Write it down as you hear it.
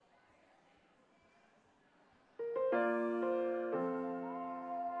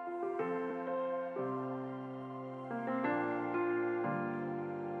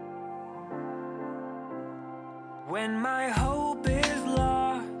When my hope is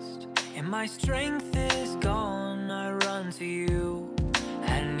lost and my strength is gone, I run to you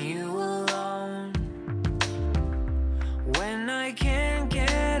and you alone. When I can't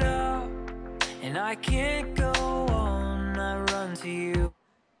get up and I can't go on, I run to you.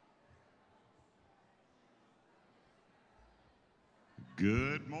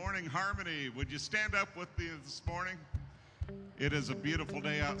 Good morning, Harmony. Would you stand up with me this morning? It is a beautiful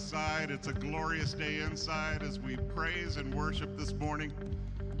day outside. It's a glorious day inside as we praise and worship this morning.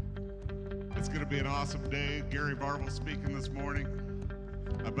 It's going to be an awesome day. Gary Barble speaking this morning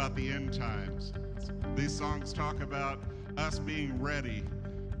about the end times. These songs talk about us being ready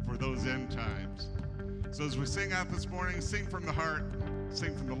for those end times. So as we sing out this morning, sing from the heart,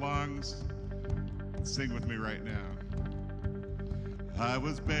 sing from the lungs, sing with me right now. I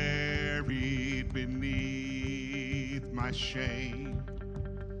was buried beneath my shame.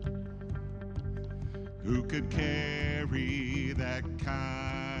 Who could carry that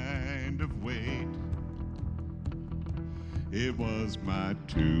kind of weight? It was my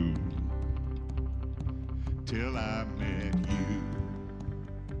tomb till I met you.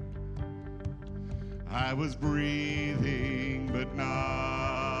 I was breathing but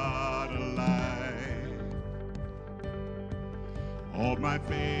not alive. All my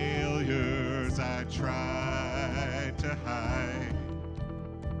failures I tried to hide.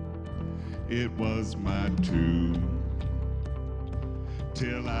 It was my tomb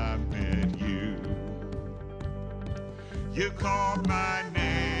till I met you. You called my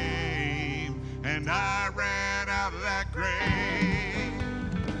name and I ran out of that grave,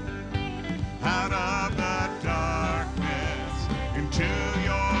 out of the darkness into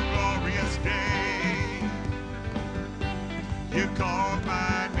your glorious day. You called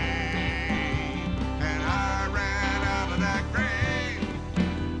my name and I ran out of that grave,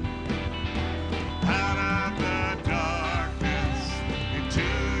 out of the darkness into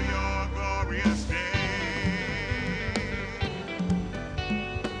your glorious day.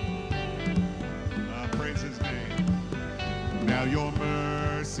 Praise his name. Now your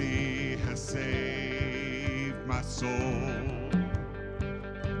mercy has saved my soul.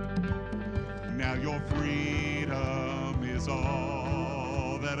 Now your freedom is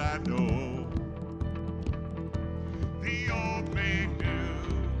all that I know. The old made new,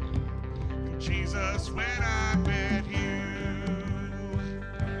 Jesus, when I met you.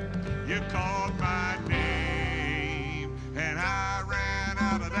 You called my name and I ran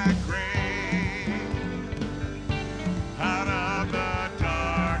out of that grave, out of the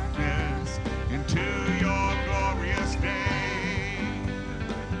darkness into your glorious day.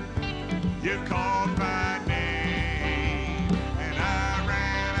 You called my name and I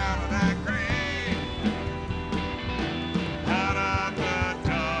ran out of that grave, out of the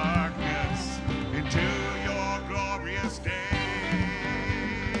darkness into your glorious day.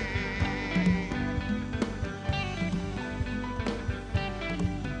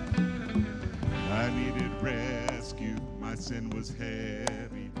 I needed rescue, my sin was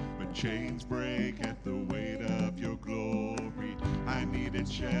heavy, but chains break at the weight of your glory. I needed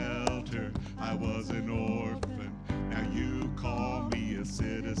shelter, I was an orphan, now you call me a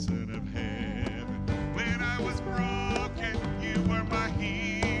citizen of heaven. When I was broken, you were my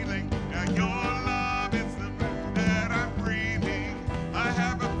healing, now your love is the breath that I'm breathing. I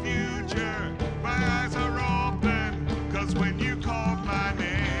have a future, my eyes are open, 'cause when you called my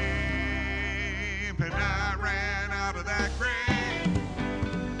name and I ran out of that grave,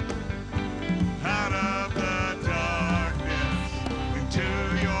 out of the darkness into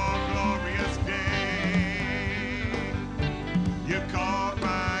your glorious day. You called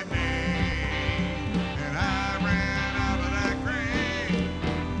my name and I ran out of that grave,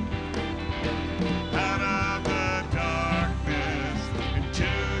 out of the darkness into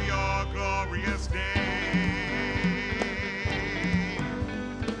your glorious day.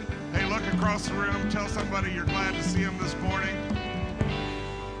 Hey, look across the room, tell somebody you're glad to see them this morning.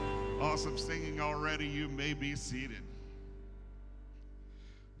 Awesome singing already. You may be seated.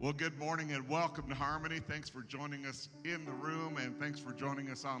 Well, good morning and welcome to Harmony. Thanks for joining us in the room and thanks for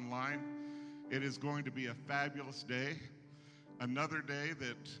joining us online. It is going to be a fabulous day. Another day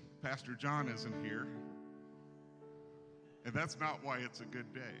that Pastor John isn't here. And that's not why it's a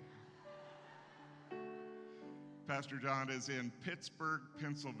good day. Pastor John is in Pittsburgh,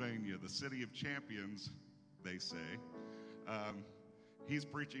 Pennsylvania, the city of champions, they say. He's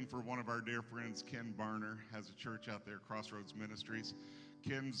preaching for one of our dear friends, Ken Barner, has a church out there, Crossroads Ministries.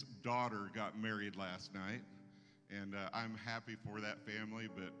 Ken's daughter got married last night, and I'm happy for that family,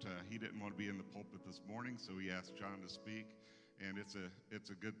 but he didn't want to be in the pulpit this morning, so he asked John to speak, and it's a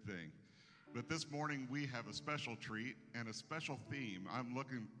good thing. But this morning we have a special treat and a special theme. I'm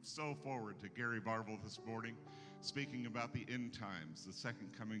looking so forward to Gary Barville this morning speaking about the end times, the second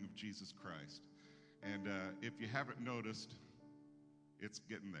coming of Jesus Christ. And if you haven't noticed, it's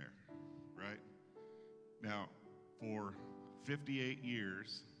getting there, right? Now, for 58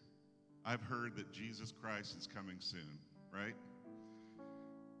 years, I've heard that Jesus Christ is coming soon, right?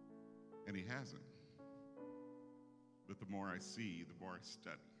 And he hasn't. But the more I see, the more I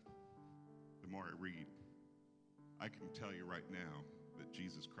study, the more I read, I can tell you right now that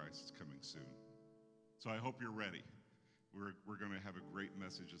Jesus Christ is coming soon. So I hope you're ready. We're going to have a great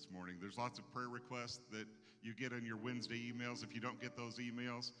message this morning. There's lots of prayer requests that you get in your Wednesday emails. If you don't get those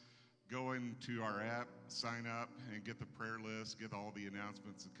emails, go into our app, sign up, and get the prayer list, get all the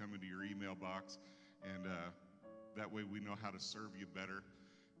announcements that come into your email box, and that way we know how to serve you better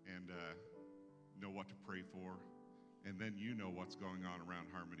and know what to pray for, and then you know what's going on around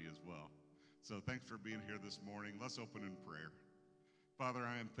Harmony as well. So thanks for being here this morning. Let's open in prayer. Father,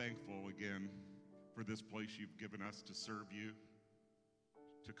 I am thankful again for this place you've given us to serve you,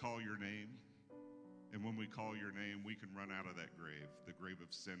 to call your name. And when we call your name, we can run out of that grave of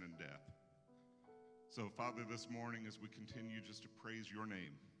sin and death. So, Father, this morning as we continue just to praise your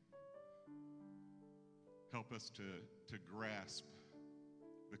name, help us to grasp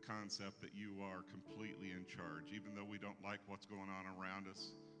the concept that you are completely in charge. Even though we don't like what's going on around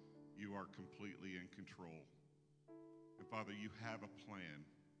us, you are completely in control. And Father, you have a plan.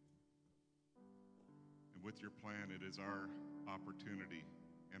 And with your plan, it is our opportunity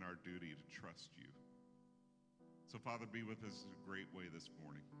and our duty to trust you. So Father, be with us in a great way this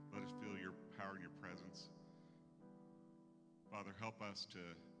morning. Let us feel your power and your presence. Father, help us to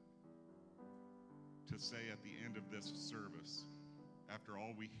say at the end of this service, after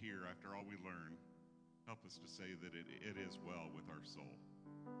all we hear, after all we learn, help us to say that it is well with our soul.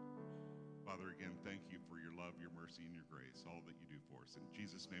 Father, again, thank you for your love, your mercy, and your grace, all that you do for us. In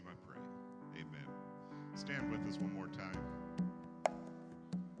Jesus' name I pray. Amen. Stand with us one more time.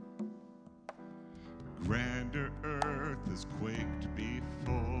 Grander earth has quaked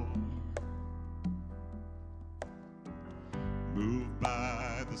before, moved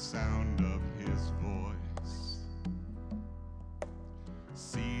by the sound of his voice.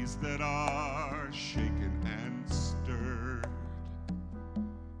 Seas that are shaken and stirred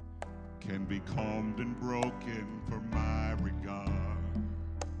can be calmed and broken for my regard.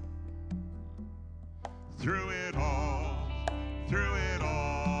 Through it all,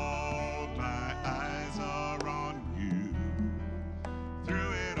 my eyes are on you.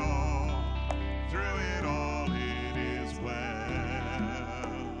 Through it all, it is well.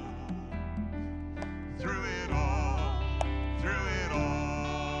 Through it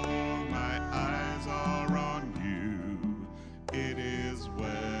all, my eyes are on you. It is well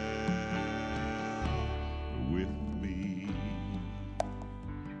with me.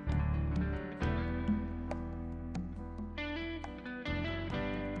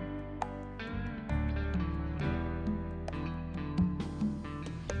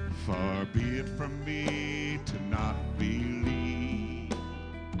 Far be it from me to not believe,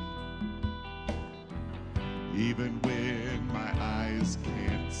 even when my eyes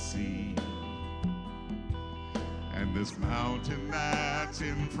can't see. And this mountain that's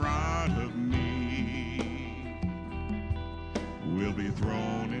in front of me will be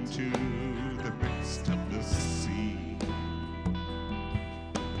thrown into the midst of the sea.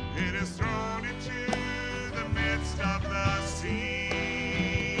 It is thrown into the midst of the sea.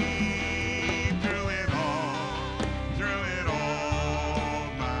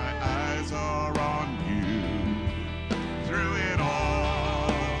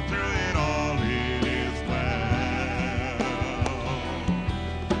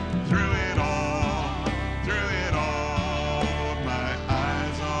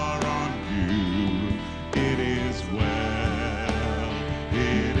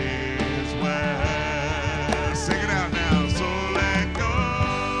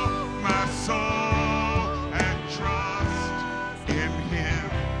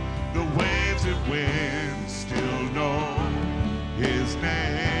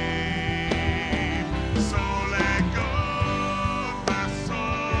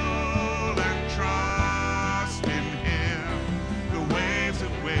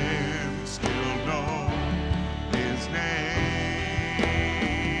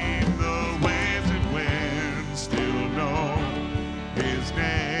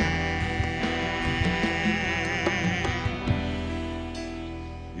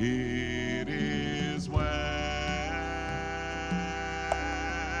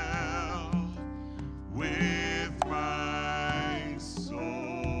 with my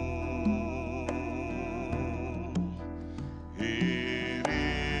soul.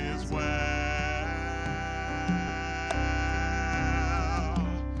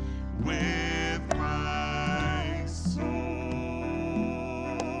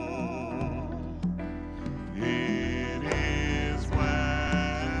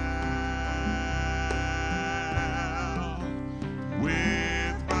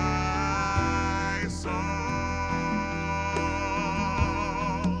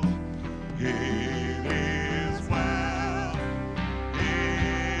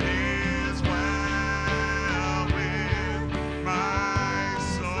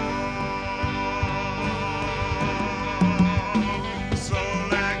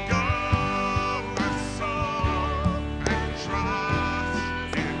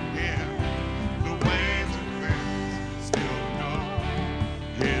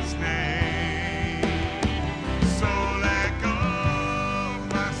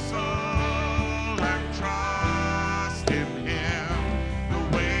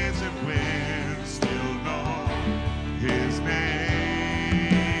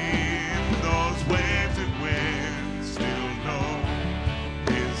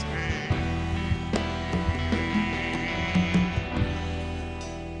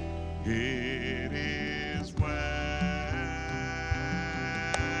 It is well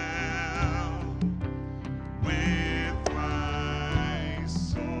with my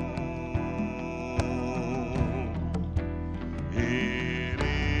soul. It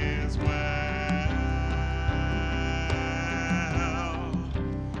is well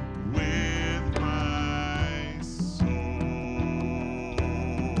with my soul.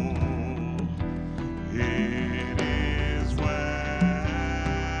 It is well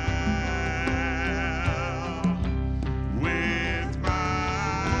with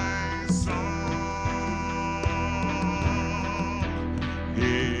my soul.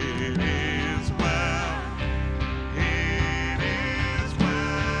 It is well. It is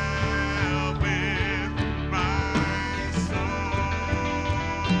well with my soul.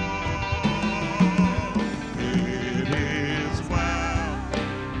 It is well.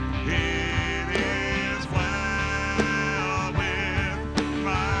 It is well with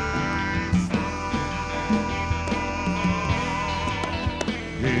my soul.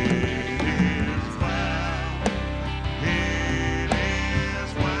 It is well. It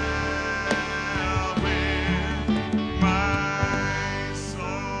is well with my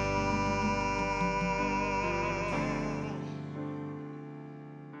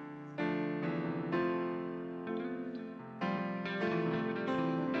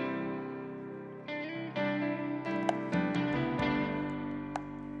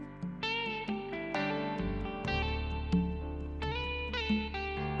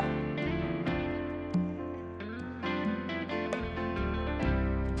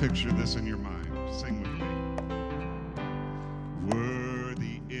Picture this in your mind. Sing with me.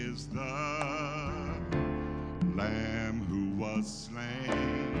 Worthy is the Lamb who was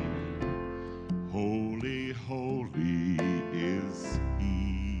slain. Holy, holy is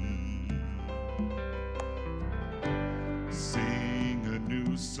He. Sing a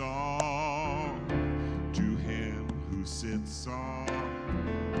new song to Him who sits on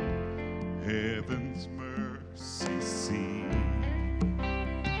heaven's mercy seat.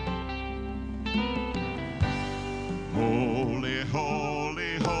 Holy,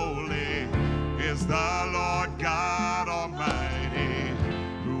 holy, holy is the Lord God Almighty,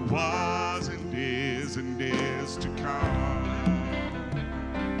 who was and is to come.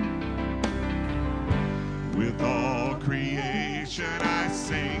 With all creation I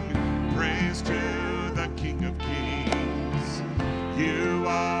sing praise to the King of Kings. You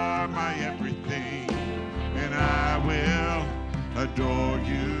are my everything, and I will adore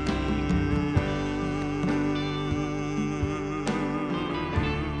you.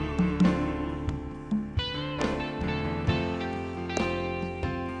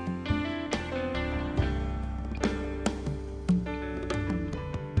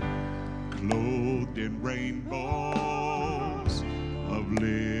 Clothed in rainbows of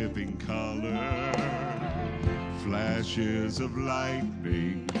living color, flashes of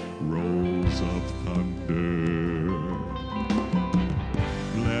lightning, rolls of thunder.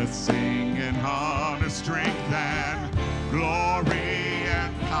 Blessing and honor, strength and glory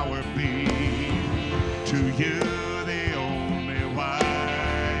and power be to you, the only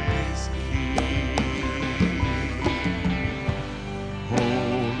wise King.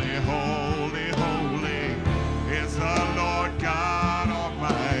 Holy, holy, holy is the Lord God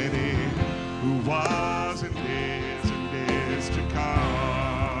Almighty, who was and is to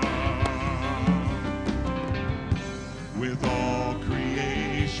come. With all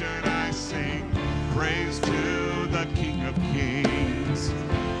creation I sing praise to the King of Kings.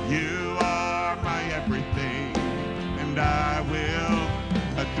 You are my everything, and I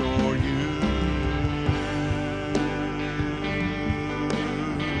will adore you.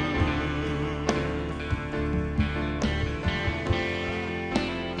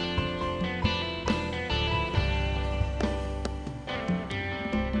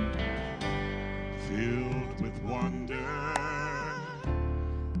 Filled with wonder,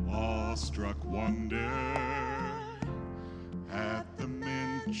 awestruck wonder at the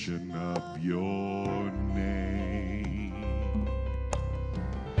mention of your name.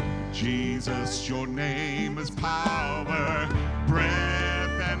 Jesus, your name is power,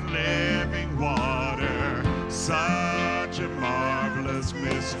 breath and living water, such a marvelous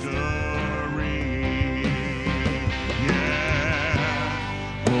mystery.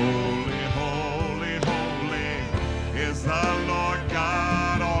 Holy, holy, holy is the Lord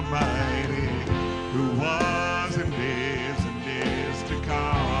God Almighty, who was and is to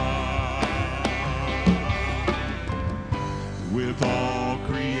come. With all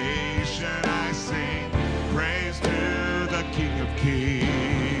creation I sing praise to the King of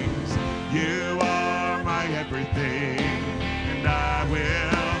Kings. You are my everything, and I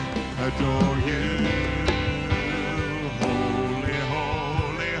will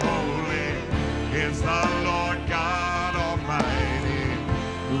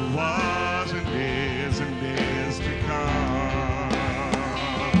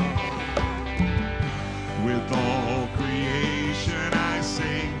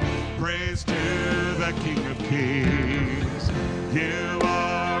the King of Kings. You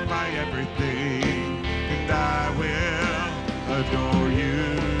are my everything, and I will adore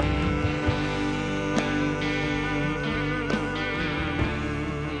you.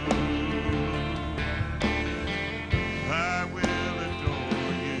 I will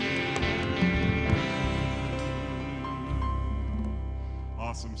adore you.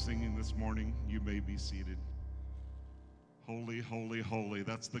 Awesome singing this morning. You may be seated. Holy, holy, holy.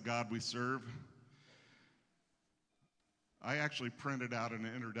 That's the God we serve. I actually printed out an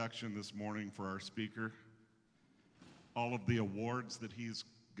introduction this morning for our speaker. All of the awards that he's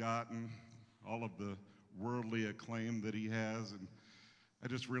gotten, all of the worldly acclaim that he has, and I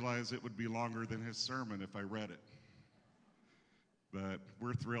just realized it would be longer than his sermon if I read it. But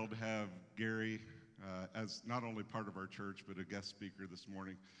we're thrilled to have Gary as not only part of our church, but a guest speaker this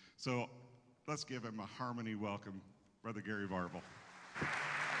morning. So let's give him a Harmony welcome, Brother Gary Varvel.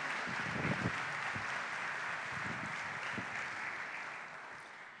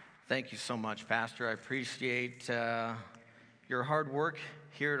 Thank you so much, Pastor. I appreciate your hard work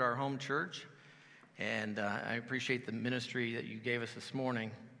here at our home church, and I appreciate the ministry that you gave us this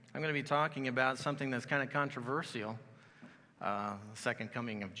morning. I'm going to be talking about something that's kind of controversial, the second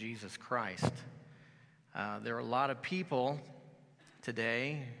coming of Jesus Christ. There are a lot of people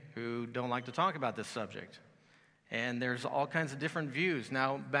today who don't like to talk about this subject, and there's all kinds of different views.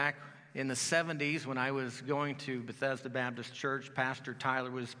 Now, back in the 70s, when I was going to Bethesda Baptist Church, Pastor Tyler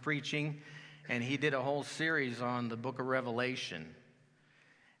was preaching, and he did a whole series on the book of Revelation.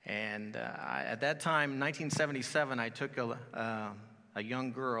 And at that time, 1977, I took a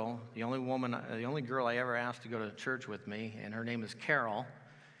young girl, the only girl I ever asked to go to church with me, and her name is Carol.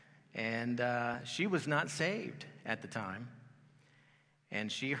 And she was not saved at the time. And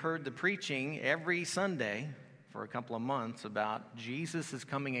she heard the preaching every Sunday for a couple of months about Jesus is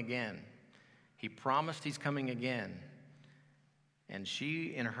coming again. He promised he's coming again. And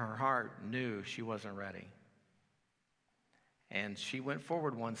she, in her heart, knew she wasn't ready. And she went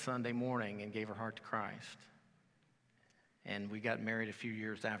forward one Sunday morning and gave her heart to Christ. And we got married a few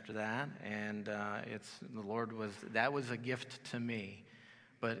years after that. And that was a gift to me.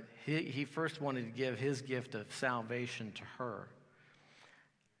 But he first wanted to give his gift of salvation to her.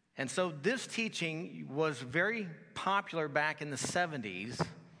 And so this teaching was very popular back in the 70s,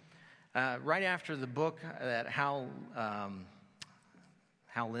 right after the book that Hal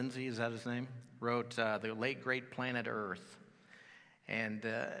Lindsey, is that his name, wrote, The Late Great Planet Earth. And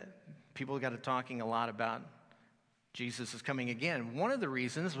people got to talking a lot about Jesus is coming again. One of the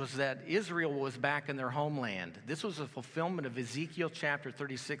reasons was that Israel was back in their homeland. This was a fulfillment of Ezekiel chapter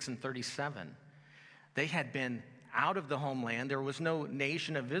 36 and 37. They had been out of the homeland. There was no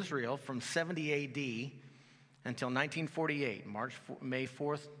nation of Israel from 70 A.D. until 1948, May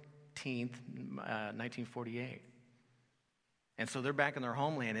 14th, 1948. And so they're back in their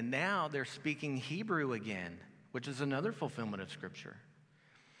homeland, and now they're speaking Hebrew again, which is another fulfillment of Scripture.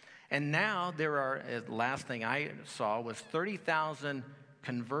 And now there are, last thing I saw was 30,000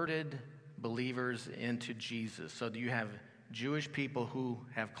 converted believers into Jesus. So do you have Jewish people who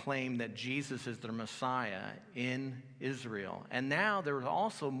have claimed that Jesus is their Messiah in Israel. And now there are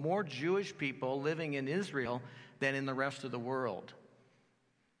also more Jewish people living in Israel than in the rest of the world.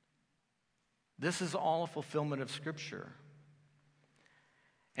 This is all a fulfillment of Scripture.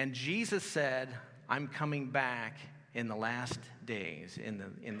 And Jesus said, I'm coming back in the last days,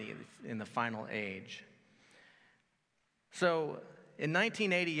 in the final age. So in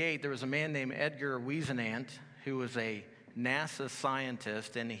 1988, there was a man named Edgar Whisenant who was a NASA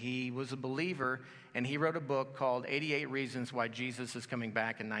scientist, and he was a believer, and he wrote a book called 88 Reasons Why Jesus is Coming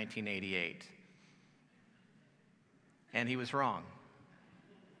Back in 1988. And he was wrong.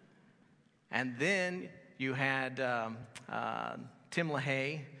 And then you had Tim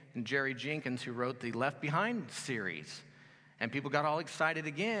LaHaye and Jerry Jenkins, who wrote the Left Behind series. And people got all excited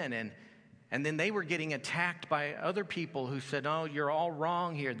again, and then they were getting attacked by other people who said, oh, you're all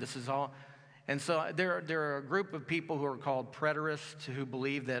wrong here, this is all... And so there are a group of people who are called preterists who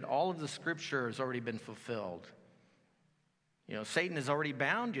believe that all of the Scripture has already been fulfilled. You know, Satan is already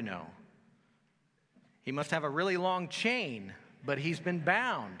bound, you know. He must have a really long chain, but he's been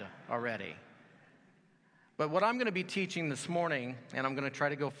bound already. But what I'm going to be teaching this morning, and I'm going to try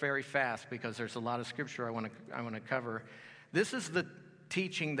to go very fast because there's a lot of Scripture I want to cover. This is the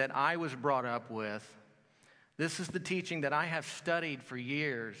teaching that I was brought up with. This is the teaching that I have studied for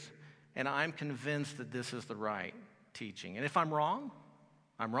years. And I'm convinced that this is the right teaching. And if I'm wrong,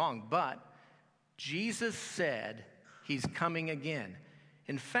 I'm wrong. But Jesus said he's coming again.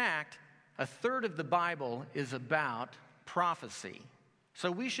 In fact, a third of the Bible is about prophecy. So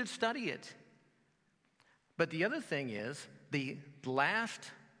we should study it. But the other thing is, the last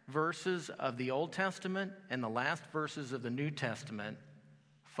verses of the Old Testament and the last verses of the New Testament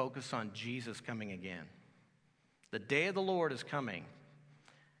focus on Jesus coming again. The day of the Lord is coming.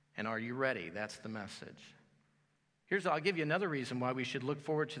 And are you ready? That's the message. I'll give you another reason why we should look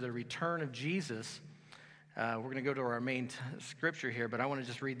forward to the return of Jesus. We're going to go to our main scripture here, but I want to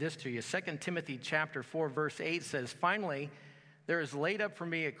just read this to you. 2 Timothy chapter 4, verse 8 says, "Finally, there is laid up for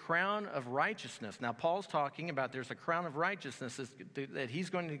me a crown of righteousness." Now, Paul's talking about there's a crown of righteousness that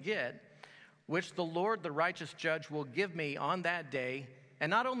he's going to get, which the Lord, the righteous judge, will give me on that day, and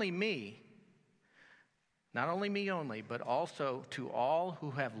not only me only, but also to all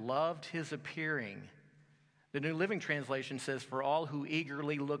who have loved his appearing. The New Living Translation says, "For all who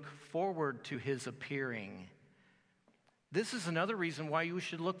eagerly look forward to his appearing." This is another reason why you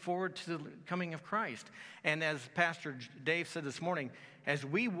should look forward to the coming of Christ. And as Pastor Dave said this morning, as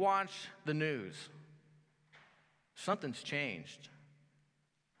we watch the news, something's changed.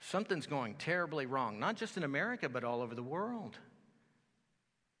 Something's going terribly wrong, not just in America, but all over the world.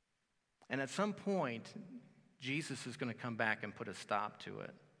 And at some point, Jesus is going to come back and put a stop to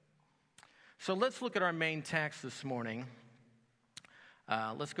it. So let's look at our main text this morning.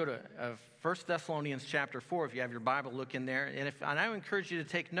 Let's go to 1 Thessalonians chapter 4. If you have your Bible, look in there. And I encourage you to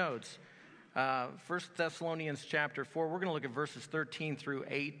take notes. 1 Thessalonians chapter 4, we're going to look at verses 13 through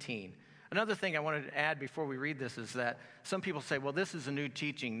 18. Another thing I wanted to add before we read this is that some people say, well, this is a new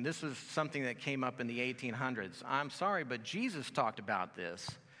teaching. This is something that came up in the 1800s. I'm sorry, but Jesus talked about this.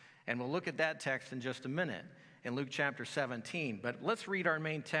 And we'll look at that text in just a minute in Luke chapter 17. But let's read our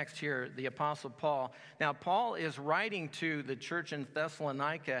main text here, the Apostle Paul. Now, Paul is writing to the church in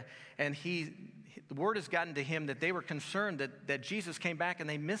Thessalonica, and the word has gotten to him that they were concerned that Jesus came back and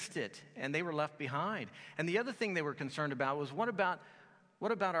they missed it, and they were left behind. And the other thing they were concerned about was, what about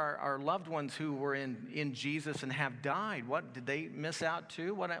our loved ones who were in Jesus and have died? What did they miss out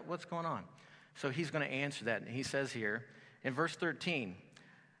too? What's going on? So he's going to answer that. And he says here in verse 13,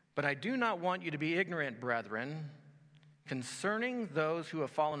 "But I do not want you to be ignorant, brethren, concerning those who have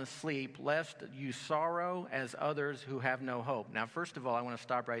fallen asleep, lest you sorrow as others who have no hope." Now, first of all, I want to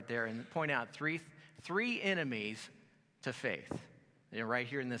stop right there and point out three enemies to faith, right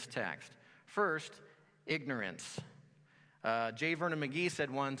here in this text. First, ignorance. J. Vernon McGee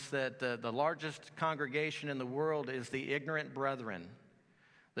said once that the largest congregation in the world is the ignorant brethren.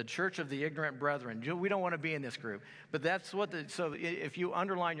 The church of the ignorant brethren. We don't want to be in this group. But that's so if you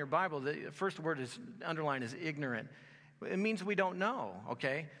underline your Bible, the first word is underlined is ignorant. It means we don't know,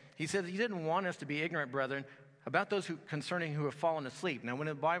 okay? He said he didn't want us to be ignorant, brethren, about those concerning who have fallen asleep. Now, when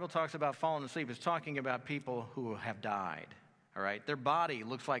the Bible talks about falling asleep, it's talking about people who have died, all right? Their body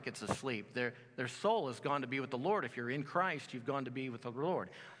looks like it's asleep. Their soul has gone to be with the Lord. If you're in Christ, you've gone to be with the Lord.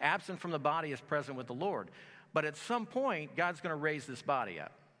 Absent from the body is present with the Lord. But at some point, God's going to raise this body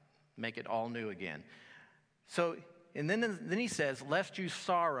up. Make it all new again. So, and then he says, lest you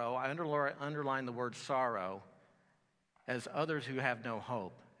sorrow, I underline the word sorrow, as others who have no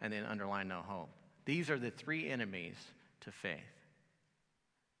hope, and then underline no hope. These are the three enemies to faith.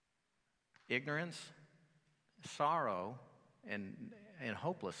 Ignorance, sorrow, and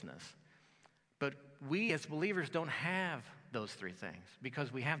hopelessness. But we as believers don't have those three things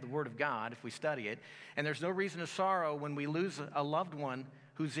because we have the Word of God if we study it. And there's no reason to sorrow when we lose a loved one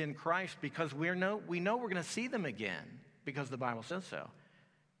who's in Christ because we know we're going to see them again because the Bible says so.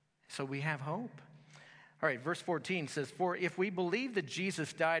 So we have hope. All right, verse 14 says, "For if we believe that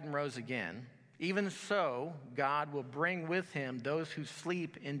Jesus died and rose again, even so God will bring with him those who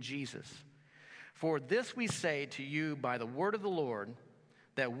sleep in Jesus. For this we say to you by the word of the Lord,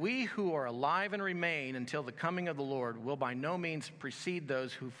 that we who are alive and remain until the coming of the Lord will by no means precede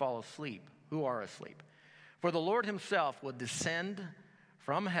those who are asleep. For the Lord himself will descend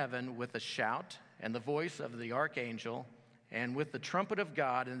from heaven with a shout and the voice of the archangel and with the trumpet of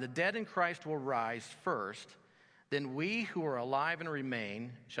God, and the dead in Christ will rise first. Then we who are alive and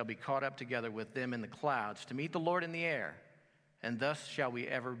remain shall be caught up together with them in the clouds to meet the Lord in the air, and thus shall we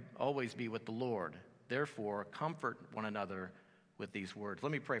always be with the Lord. Therefore, comfort one another with these words."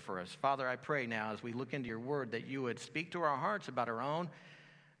 Let me pray for us. Father, I pray now as we look into your word that you would speak to our hearts about our own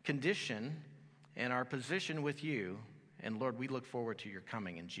condition and our position with you. And Lord, we look forward to your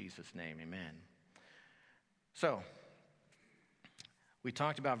coming in Jesus' name. Amen. So, we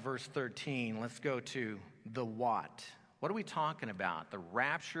talked about verse 13. Let's go to the what. What are we talking about? The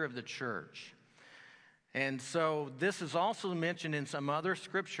rapture of the church. And so this is also mentioned in some other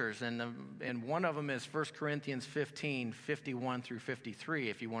scriptures, and one of them is 1 Corinthians 15, 51 through 53,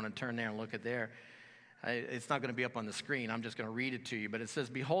 if you want to turn there and look at there. It's not going to be up on the screen. I'm just going to read it to you. But it says,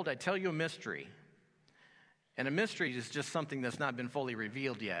 "Behold, I tell you a mystery. And a mystery is just something that's not been fully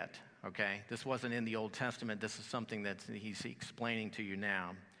revealed yet, okay? This wasn't in the Old Testament. This is something that he's explaining to you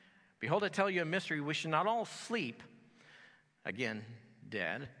now. Behold, I tell you a mystery. We shall not all sleep, again,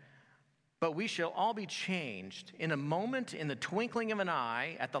 dead, but we shall all be changed in a moment, in the twinkling of an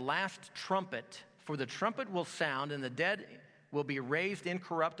eye, at the last trumpet. For the trumpet will sound, and the dead will be raised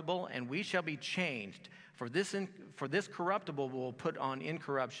incorruptible, and we shall be changed. For this corruptible will put on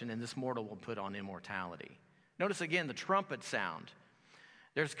incorruption, and this mortal will put on immortality. Notice again the trumpet sound.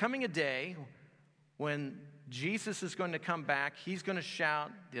 There's coming a day when Jesus is going to come back. He's going to shout.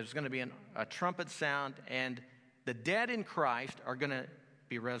 There's going to be a trumpet sound, and the dead in Christ are going to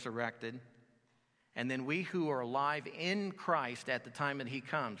be resurrected. And then we who are alive in Christ at the time that he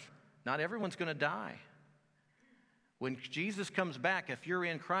comes, not everyone's going to die. When Jesus comes back, if you're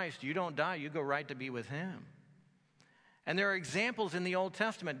in Christ, you don't die. You go right to be with him. And there are examples in the Old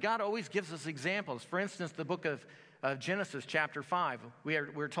Testament. God always gives us examples. For instance, the book of Genesis chapter 5,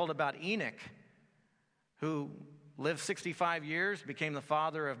 we're told about Enoch, who lived 65 years, became the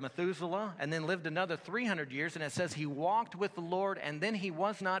father of Methuselah, and then lived another 300 years. And it says he walked with the Lord, and then he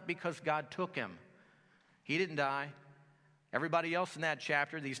was not because God took him. He didn't die. Everybody else in that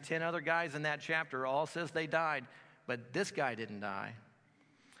chapter, these 10 other guys in that chapter, all says they died. But this guy didn't die.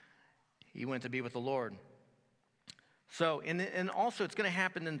 He went to be with the Lord. So, and also it's going to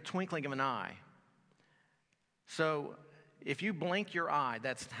happen in the twinkling of an eye. So, if you blink your eye,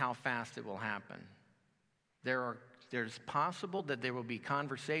 that's how fast it will happen. There's possible that there will be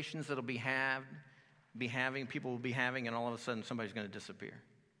conversations that'll be having, people will be having, and all of a sudden somebody's going to disappear.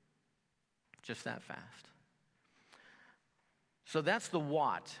 Just that fast. So that's the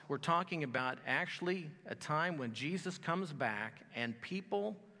what. We're talking about actually a time when Jesus comes back and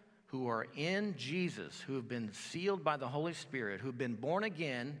people who are in Jesus, who have been sealed by the Holy Spirit, who have been born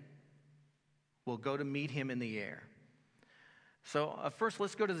again, will go to meet him in the air. So first,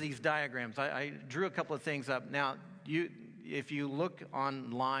 let's go to these diagrams. I drew a couple of things up. Now, if you look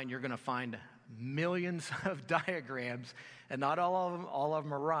online, you're going to find millions of diagrams, and not all of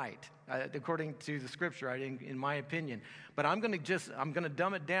them are right, according to the Scripture, in my opinion. But I'm going to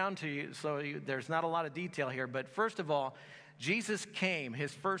dumb it down to you, so there's not a lot of detail here. But first of all, Jesus came,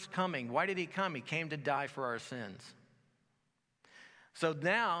 his first coming. Why did he come? He came to die for our sins. So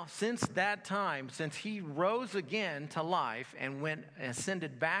now, since that time, since he rose again to life and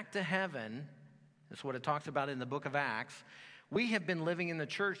ascended back to heaven, that's what it talks about in the book of Acts, we have been living in the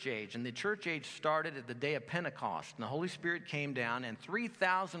church age. And the church age started at the day of Pentecost. And the Holy Spirit came down, and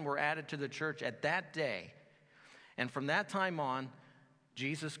 3,000 were added to the church at that day. And from that time on,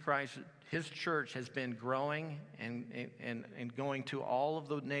 Jesus Christ, his church has been growing and going to all of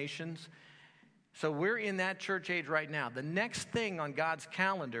the nations. So we're in that church age right now. The next thing on God's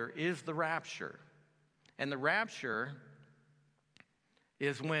calendar is the rapture. And the rapture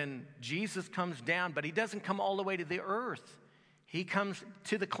is when Jesus comes down, but he doesn't come all the way to the earth. He comes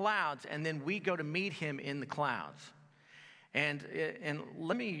to the clouds, and then we go to meet him in the clouds. And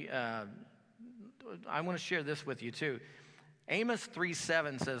let me, I want to share this with you too. Amos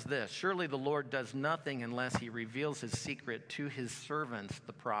 3:7 says this: surely the Lord does nothing unless he reveals his secret to his servants,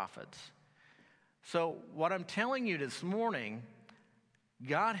 the prophets. So what I'm telling you this morning,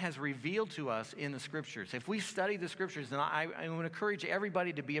 God has revealed to us in the Scriptures. If we study the Scriptures, and I would encourage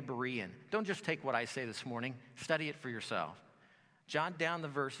everybody to be a Berean. Don't just take what I say this morning. Study it for yourself. Jot down the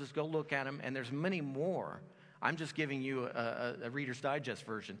verses, go look at them, and there's many more. I'm just giving you a Reader's Digest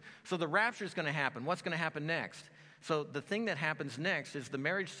version. So the rapture is going to happen. What's going to happen next? So the thing that happens next is the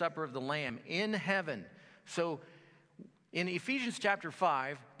marriage supper of the Lamb in heaven. So in Ephesians chapter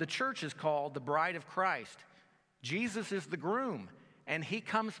 5, the church is called the bride of Christ. Jesus is the groom, and he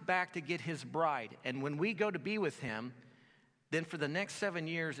comes back to get his bride. And when we go to be with him, then for the next 7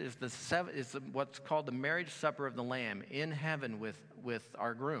 years is what's called the marriage supper of the Lamb in heaven with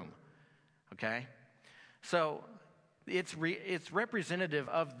our groom. Okay? So it's representative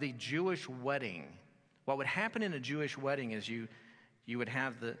of the Jewish wedding. What would happen in a Jewish wedding is you would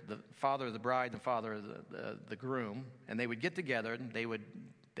have the father of the bride, the father of the groom, and they would get together and they would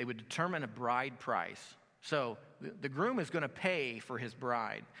determine a bride price. So the groom is going to pay for his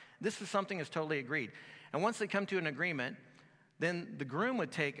bride. This is something that's totally agreed. And once they come to an agreement, then the groom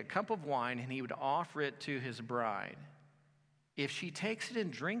would take a cup of wine and he would offer it to his bride. If she takes it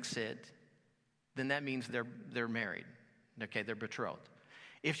and drinks it, then that means they're married. Okay, they're betrothed.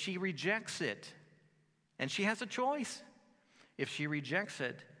 If she rejects it, and she has a choice. If she rejects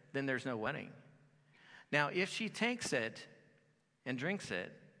it, then there's no wedding. Now, if she takes it and drinks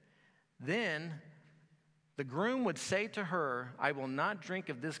it, then The groom would say to her, I will not drink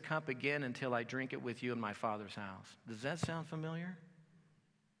of this cup again until I drink it with you in my Father's house. Does that sound familiar?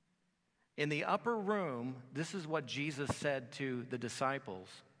 In the upper room, this is what Jesus said to the disciples.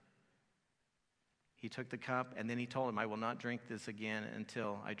 He took the cup and then he told them, I will not drink this again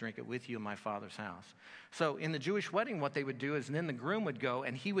until I drink it with you in my Father's house. So in the Jewish wedding, what they would do is then the groom would go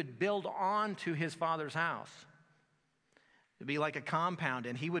and he would build on to his father's house. It'd be like a compound,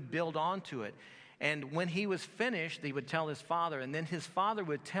 and he would build onto it. And when he was finished, he would tell his father, and then his father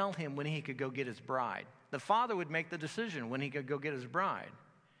would tell him when he could go get his bride. The father would make the decision when he could go get his bride.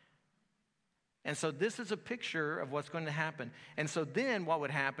 And so this is a picture of what's going to happen. And so then what would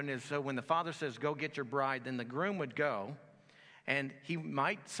happen is, so when the father says, go get your bride, then the groom would go, and he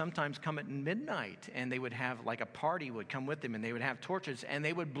might sometimes come at midnight, and they would have like a party would come with them, and they would have torches, and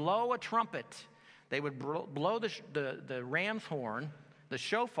they would blow a trumpet. They would blow the ram's horn, the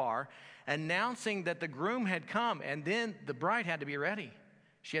shofar, announcing that the groom had come, and then the bride had to be ready.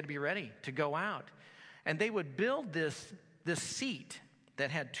 She had to be ready to go out. And they would build this seat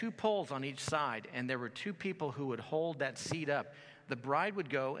that had 2 poles on each side, and there were 2 people who would hold that seat up. The bride would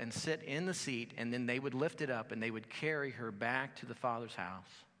go and sit in the seat, and then they would lift it up, and they would carry her back to the father's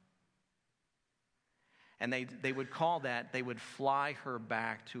house. And they would call that, they would fly her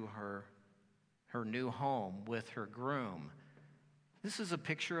back to her new home with her groom. This is a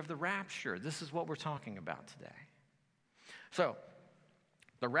picture of the rapture. This is what we're talking about today. So,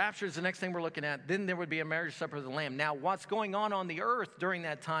 the rapture is the next thing we're looking at. Then there would be a marriage supper of the Lamb. Now, what's going on the earth during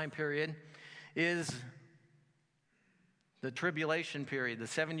that time period is the tribulation period, the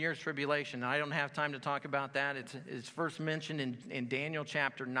 7 years tribulation. I don't have time to talk about that. It's first mentioned in Daniel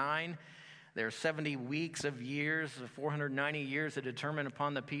chapter 9. There are 70 weeks of years, 490 years that determine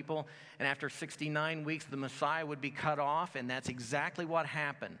upon the people. And after 69 weeks, the Messiah would be cut off, and that's exactly what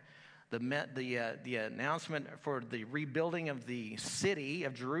happened. The announcement for the rebuilding of the city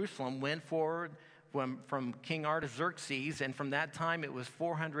of Jerusalem went forward from King Artaxerxes, and from that time it was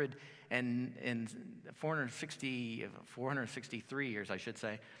 463 years, I should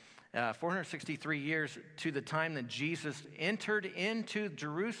say. 463 years to the time that Jesus entered into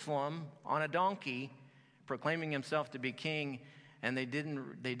Jerusalem on a donkey, proclaiming himself to be king, and they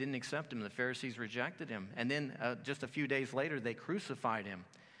didn't accept him. The Pharisees rejected him. And then just a few days later, they crucified him.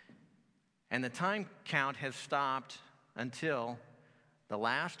 And the time count has stopped until the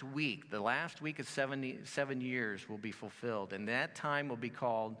last week of 7 years will be fulfilled. And that time will be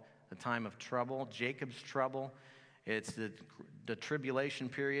called the time of trouble, Jacob's trouble. It's the tribulation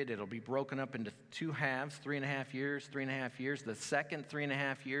period. It'll be broken up into 2 halves, 3.5 years, 3.5 years. The second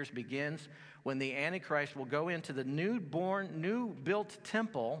 3.5 years begins when the Antichrist will go into the new built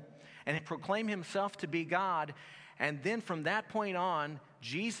temple and proclaim himself to be God. And then from that point on,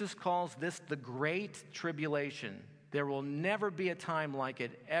 Jesus calls this the Great Tribulation. There will never be a time like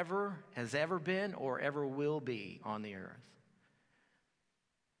it has ever been or ever will be on the earth.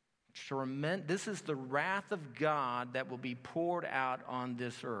 This is the wrath of God that will be poured out on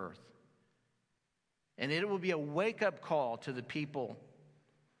this earth. And it will be a wake-up call to the people,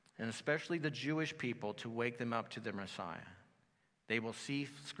 and especially the Jewish people, to wake them up to their Messiah. They will see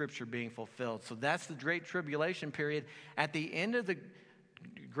Scripture being fulfilled. So that's the Great Tribulation period. At the end of the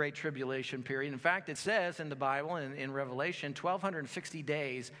Great Tribulation period, in fact, it says in the Bible, in Revelation, 1,260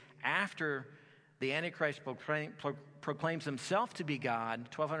 days after the Antichrist proclaims himself to be God,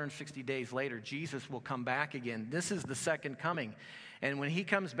 1,260 days later, Jesus will come back again. This is the second coming. And when he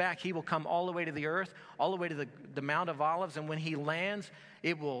comes back, he will come all the way to the earth, all the way to the Mount of Olives. And when he lands,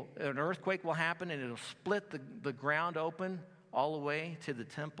 an earthquake will happen, and it'll split the ground open all the way to the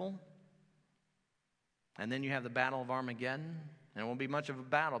temple. And then you have the Battle of Armageddon. And it won't be much of a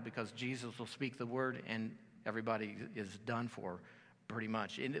battle because Jesus will speak the word, and everybody is done for, pretty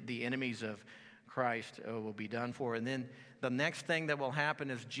much. The enemies of Christ will be done for. And then the next thing that will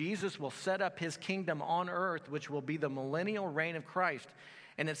happen is Jesus will set up his kingdom on earth, which will be the millennial reign of Christ.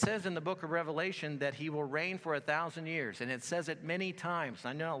 And it says in the book of Revelation that he will reign for 1,000 years. And it says it many times.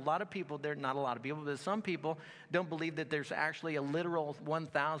 I know a lot of people, not a lot of people, but some people don't believe that there's actually a literal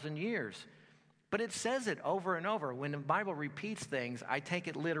 1,000 years. But it says it over and over. When the Bible repeats things, I take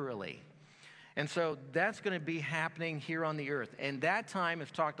it literally. And so that's going to be happening here on the earth. And that time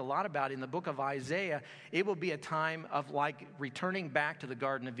is talked a lot about in the book of Isaiah. It will be a time of like returning back to the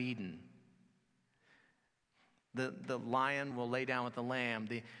Garden of Eden. The lion will lay down with the lamb.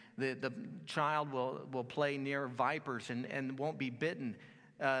 The child will play near vipers and won't be bitten.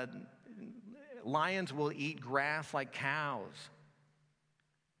 Lions will eat grass like cows.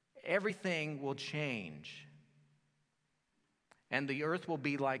 Everything will change. and the earth will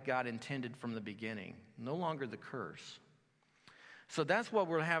be like God intended from the beginning, no longer the curse. So that's what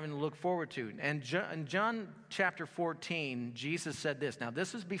we're having to look forward to. And in John chapter 14, Jesus said this. Now,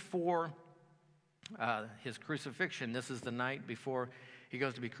 this is before his crucifixion. This is the night before he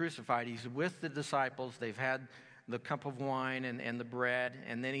goes to be crucified. He's with the disciples. They've had the cup of wine and the bread.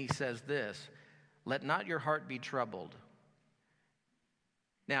 And then he says this, "Let not your heart be troubled."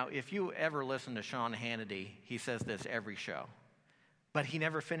 Now, if you ever listen to Sean Hannity, he says this every show. But he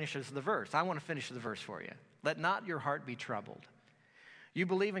never finishes the verse. I want to finish the verse for you. "Let not your heart be troubled. You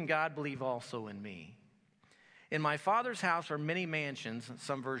believe in God, believe also in me. In my Father's house are many mansions,"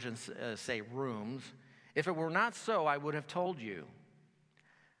 some versions say rooms. "If it were not so, I would have told you.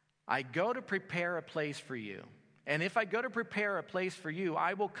 I go to prepare a place for you. And if I go to prepare a place for you,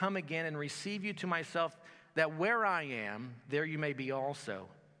 I will come again and receive you to myself, that where I am, there you may be also."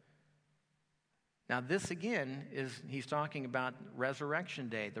 Now this again he's talking about resurrection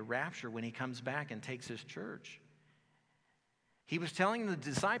day, the rapture, when he comes back and takes his church. He was telling the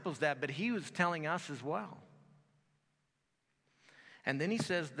disciples that, but he was telling us as well. And then he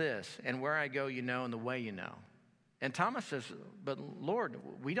says this, "And where I go you know, and the way you know." And Thomas says, "But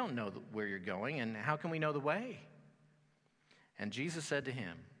Lord, we don't know where you're going, and how can we know the way?" And Jesus said to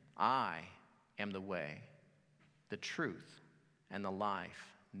him, "I am the way, the truth, and the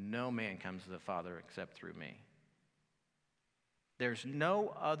life. No man comes to the Father except through me." There's no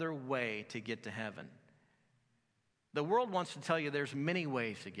other way to get to heaven. The world wants to tell you there's many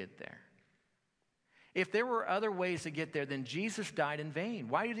ways to get there. If there were other ways to get there, then Jesus died in vain.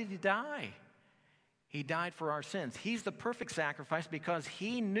 Why did he die? He died for our sins. He's the perfect sacrifice because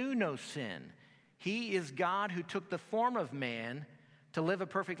he knew no sin. He is God who took the form of man to live a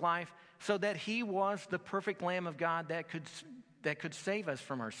perfect life so that he was the perfect Lamb of God that could save us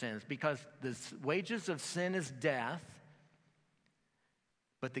from our sins, because the wages of sin is death,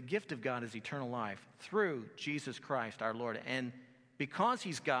 but the gift of God is eternal life through Jesus Christ our Lord. And because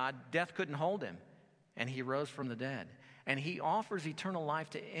he's God, death couldn't hold him, and he rose from the dead. And he offers eternal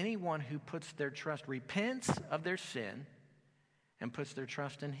life to anyone who puts their trust, repents of their sin, and puts their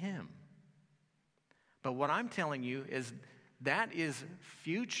trust in him. But what I'm telling you is that is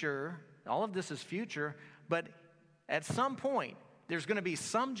future. All of this is future, but at some point, there's going to be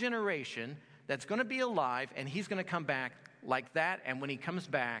some generation that's going to be alive, and he's going to come back like that, and when he comes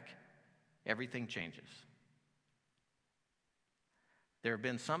back, everything changes. There have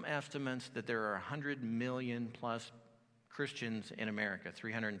been some estimates that there are 100 million plus Christians in America,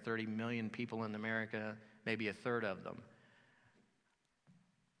 330 million people in America, maybe a third of them.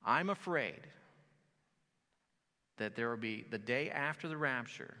 I'm afraid that there will be, the day after the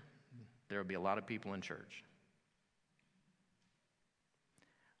rapture, there will be a lot of people in church.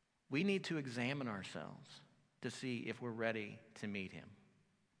 We need to examine ourselves to see if we're ready to meet him.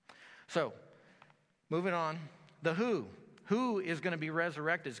 So, moving on, the who. Who is going to be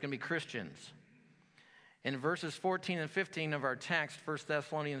resurrected? It's going to be Christians. In verses 14 and 15 of our text, 1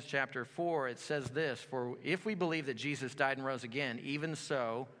 Thessalonians chapter 4, it says this, "For if we believe that Jesus died and rose again, even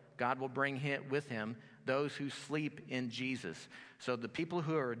so, God will bring with him those who sleep in Jesus." So the people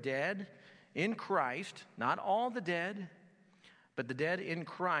who are dead in Christ, not all the dead, but the dead in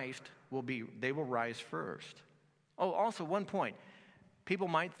Christ they will rise first. Oh, also one point. People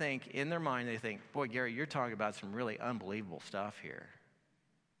might think, in their mind, they think, "Boy, Gary, you're talking about some really unbelievable stuff here.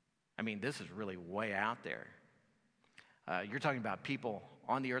 I mean, this is really way out there. You're talking about people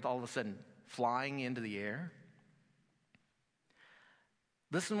on the earth all of a sudden flying into the air."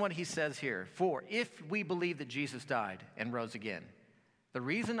 Listen what he says here. "For if we believe that Jesus died and rose again." The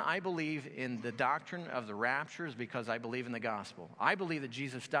reason I believe in the doctrine of the rapture is because I believe in the gospel. I believe that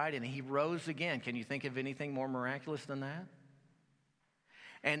Jesus died and he rose again. Can you think of anything more miraculous than that?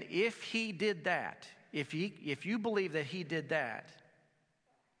 And if he did that, if you believe that he did that,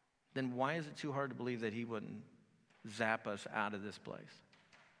 then why is it too hard to believe that he wouldn't zap us out of this place?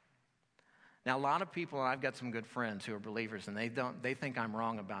 Now, a lot of people, and I've got some good friends who are believers, and they think I'm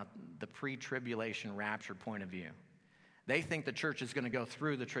wrong about the pre-tribulation rapture point of view. They think the church is going to go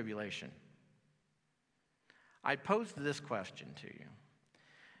through the tribulation. I posed this question to you.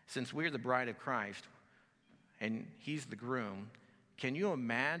 Since we're the bride of Christ, and he's the groom, can you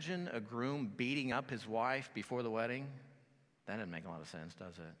imagine a groom beating up his wife before the wedding? That doesn't make a lot of sense,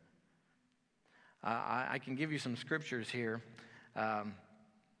 does it? I can give you some scriptures here.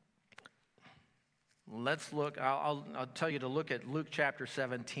 Let's look. I'll tell you to look at Luke chapter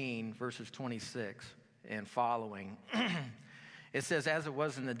 17, verses 26 and following. It says, "As it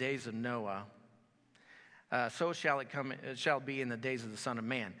was in the days of Noah, so shall it be in the days of the Son of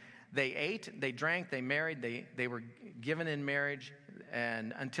Man." They ate, they drank, they married, they were given in marriage,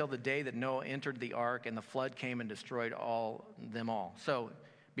 and until the day that Noah entered the ark and the flood came and destroyed them all. So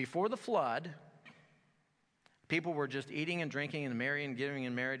before the flood, people were just eating and drinking and marrying and giving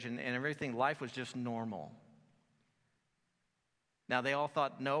in marriage and everything. Life was just normal. Now, they all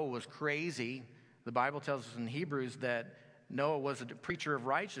thought Noah was crazy. The Bible tells us in Hebrews that Noah was a preacher of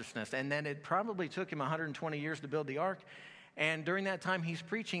righteousness, and then it probably took him 120 years to build the ark. And during that time, he's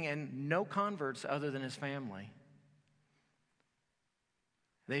preaching, and no converts other than his family.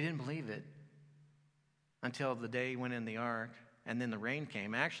 They didn't believe it until the day he went in the ark, and then the rain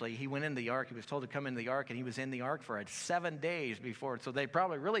came. Actually, he went in the ark. He was told to come in the ark, and he was in the ark for 7 days before. So they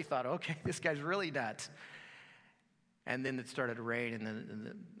probably really thought, okay, this guy's really nuts. And then it started to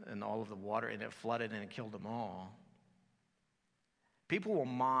rain, and all of the water, and it flooded, and it killed them all. People will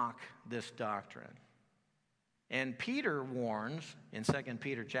mock this doctrine. And Peter warns in 2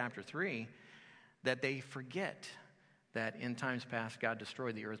 Peter chapter 3 that they forget that in times past God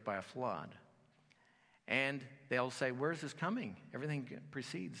destroyed the earth by a flood. And they'll say, where's this coming? Everything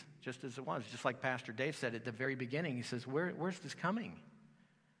proceeds just as it was. Just like Pastor Dave said at the very beginning. He says, where's this coming?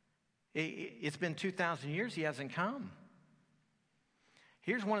 It's been 2,000 years, he hasn't come.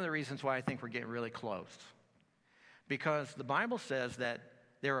 Here's one of the reasons why I think we're getting really close. Because the Bible says that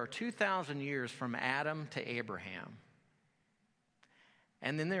there are 2,000 years from Adam to Abraham.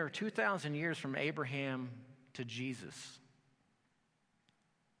 And then there are 2,000 years from Abraham to Jesus.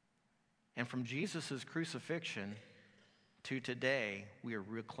 And from Jesus' crucifixion to today, we are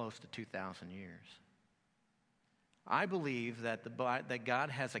real close to 2,000 years. I believe that that God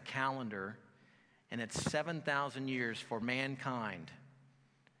has a calendar, and it's 7,000 years for mankind.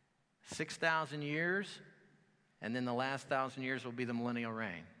 6,000 years, and then the last 1,000 years will be the millennial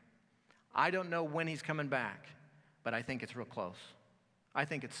reign. I don't know when he's coming back, but I think it's real close. I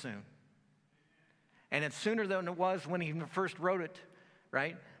think it's soon. And it's sooner than it was when he first wrote it,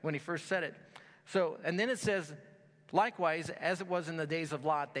 right? When he first said it. So, and then it says, likewise, as it was in the days of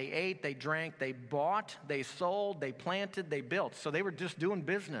Lot, they ate, they drank, they bought, they sold, they planted, they built. So they were just doing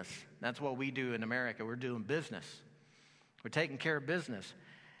business. That's what we do in America. We're doing business. We're taking care of business.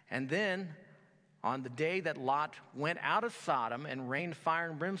 And then, on the day that Lot went out of Sodom and rained fire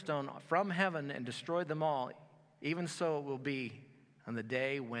and brimstone from heaven and destroyed them all, even so it will be on the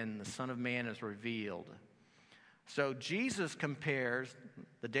day when the Son of Man is revealed. So Jesus compares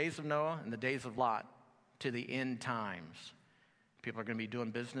the days of Noah and the days of Lot to the end times. People are going to be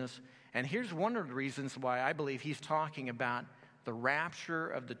doing business. And here's one of the reasons why I believe he's talking about the rapture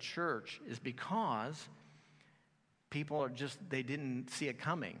of the church is because people they didn't see it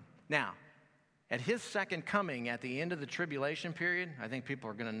coming. Now, at his second coming, at the end of the tribulation period, I think people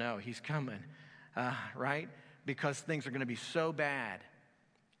are going to know he's coming, right? Because things are going to be so bad.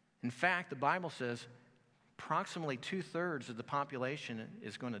 In fact, the Bible says approximately 2/3 of the population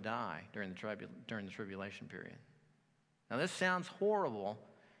is going to die during the tribulation period. Now, this sounds horrible,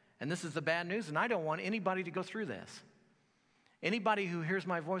 and this is the bad news, and I don't want anybody to go through this. Anybody who hears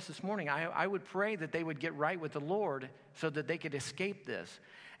my voice this morning, I would pray that they would get right with the Lord so that they could escape this.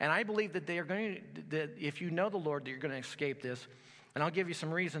 And I believe that that if you know the Lord, that you're going to escape this. And I'll give you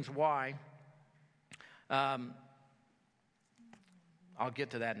some reasons why. I'll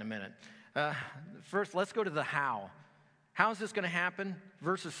get to that in a minute. First, let's go to the how. How is this going to happen?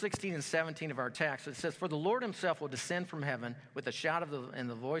 Verses 16 and 17 of our text. It says, "For the Lord himself will descend from heaven with a shout and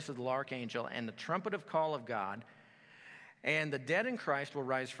the voice of the archangel and the trumpet of call of God. And the dead in Christ will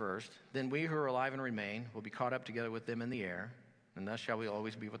rise first. Then we who are alive and remain will be caught up together with them in the air. And thus shall we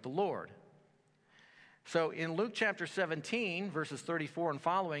always be with the Lord." So in Luke chapter 17, verses 34 and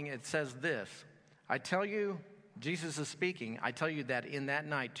following, it says this. "I tell you," Jesus is speaking, "I tell you that in that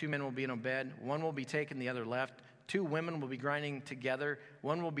night 2 men will be in a bed. One will be taken, the other left. 2 women will be grinding together.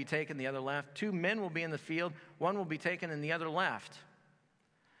 One will be taken, the other left. 2 men will be in the field. One will be taken, and the other left."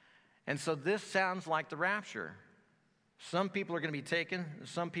 And so this sounds like the rapture. Some people are going to be taken.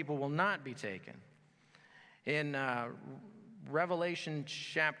 Some people will not be taken. In Revelation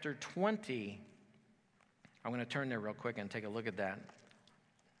chapter 20, I'm going to turn there real quick and take a look at that.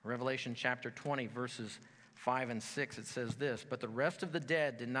 Revelation chapter 20, verses 5 and 6, it says this, "But the rest of the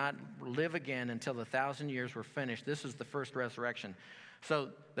dead did not live again until the 1,000 years were finished." This is the first resurrection.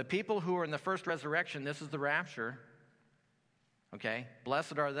 So the people who are in the first resurrection, this is the rapture. Okay?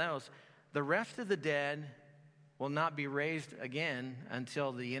 Blessed are those. The rest of the dead will not be raised again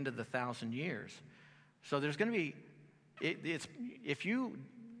until the end of the 1,000 years. So there's going to be, if you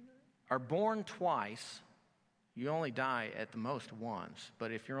are born twice, you only die at the most once.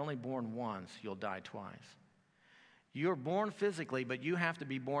 But if you're only born once, you'll die twice. You're born physically, but you have to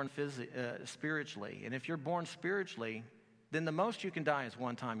be born spiritually. And if you're born spiritually, then the most you can die is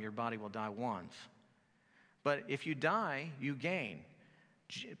one time. Your body will die once. But if you die, you gain.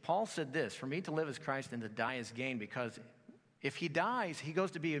 Paul said this, for me to live is Christ and to die is gain, because if he dies, he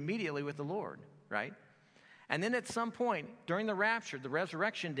goes to be immediately with the Lord, right? And then at some point, during the rapture, the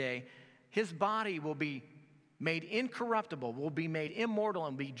resurrection day, his body will be made incorruptible, will be made immortal,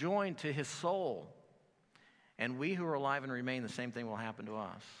 and be joined to his soul. And we who are alive and remain, the same thing will happen to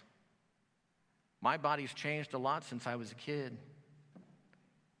us. My body's changed a lot since I was a kid.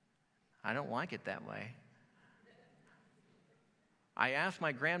 I don't like it that way. I asked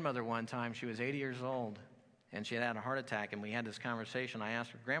my grandmother one time, she was 80 years old, and she had a heart attack, and we had this conversation. I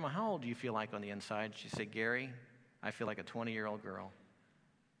asked her, Grandma, how old do you feel like on the inside? She said, Gary, I feel like a 20-year-old girl.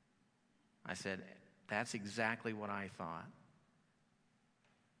 I said, that's exactly what I thought.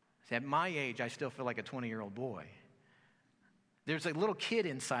 At my age, I still feel like a 20-year-old boy. There's a little kid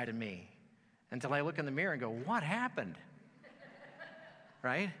inside of me until I look in the mirror and go, what happened?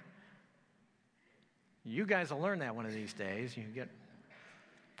 Right? You guys will learn that one of these days.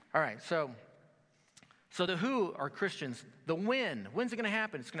 All right, so the who are Christians. The when. When's it going to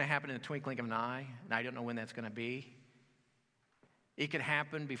happen? It's going to happen in a twinkling of an eye, and I don't know when that's going to be. It could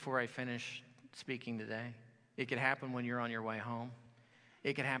happen before I finish speaking today. It could happen when you're on your way home.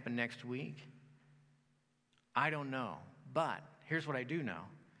 It could happen next week. I don't know. But here's what I do know.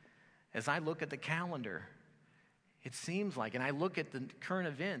 As I look at the calendar, it seems like, and I look at the current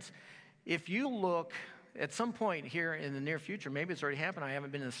events, if you look at some point here in the near future, maybe it's already happened, I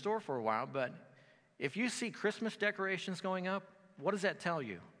haven't been in the store for a while, but if you see Christmas decorations going up, what does that tell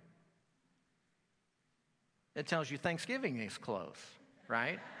you? It tells you Thanksgiving is close,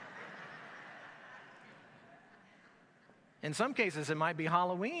 right? In some cases, it might be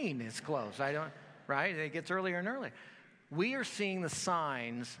Halloween is close. Right? It gets earlier and earlier. We are seeing the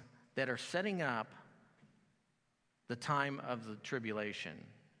signs that are setting up the time of the tribulation.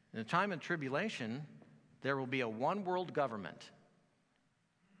 In the time of tribulation, there will be a one-world government.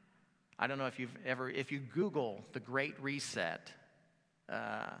 I don't know if if you Google the Great Reset,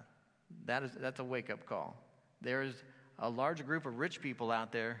 that's a wake-up call. There's a large group of rich people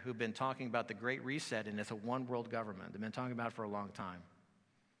out there who've been talking about the Great Reset, and it's a one-world government. They've been talking about it for a long time.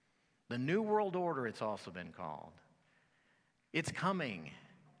 The New World Order, it's also been called. It's coming.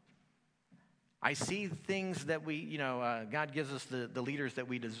 I see things that God gives us the leaders that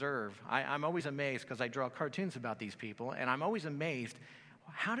we deserve. I'm always amazed because I draw cartoons about these people, and I'm always amazed.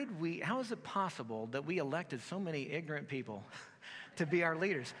 How is it possible that we elected so many ignorant people to be our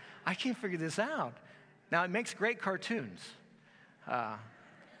leaders? I can't figure this out. Now, it makes great cartoons.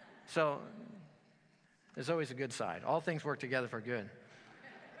 So there's always a good side. All things work together for good.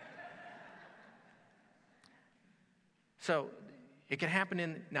 So it can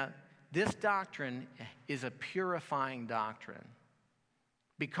happen now, this doctrine is a purifying doctrine.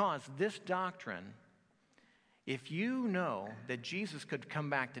 Because this doctrine, if you know that Jesus could come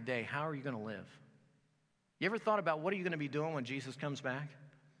back today, how are you going to live? You ever thought about what are you going to be doing when Jesus comes back?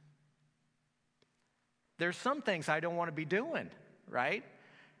 There's some things I don't want to be doing, right?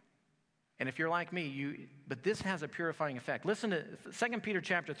 And if you're like me, but this has a purifying effect. Listen to 2 Peter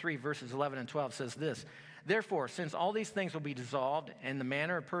chapter 3, verses 11 and 12 says this. Therefore, since all these things will be dissolved, and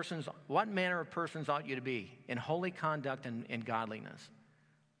what manner of persons ought you to be? In holy conduct and in godliness,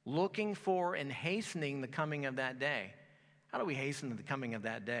 looking for and hastening the coming of that day. How do we hasten the coming of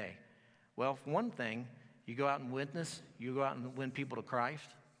that day? Well, for one thing, you go out and witness, you go out and win people to Christ.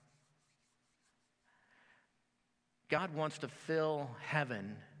 God wants to fill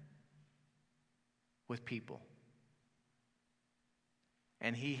heaven with people.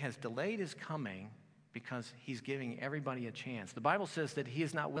 And he has delayed his coming because he's giving everybody a chance. The Bible says that he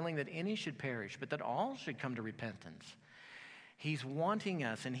is not willing that any should perish, but that all should come to repentance. He's wanting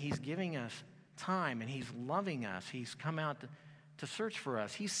us, and he's giving us time, and he's loving us. He's come out to search for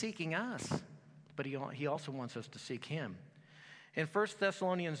us. He's seeking us, but he also wants us to seek him. In 1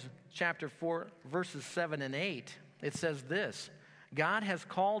 Thessalonians chapter 4, verses 7 and 8, it says this, God has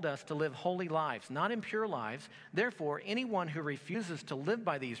called us to live holy lives, not impure lives. Therefore, anyone who refuses to live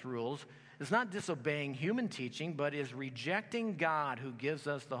by these rules is not disobeying human teaching, but is rejecting God who gives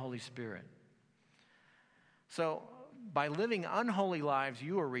us the Holy Spirit. So, by living unholy lives,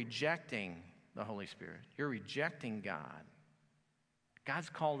 you are rejecting the Holy Spirit. You're rejecting God. God's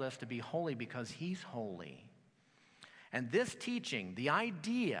called us to be holy because he's holy. And this teaching, the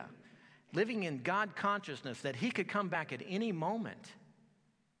idea, living in God consciousness that he could come back at any moment,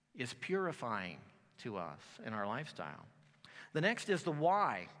 is purifying to us in our lifestyle. The next is the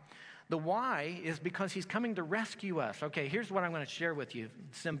why. The why is because he's coming to rescue us. Okay, here's what I'm going to share with you.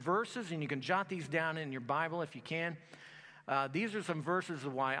 Some verses, and you can jot these down in your Bible if you can. These are some verses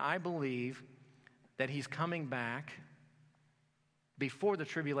of why I believe that he's coming back before the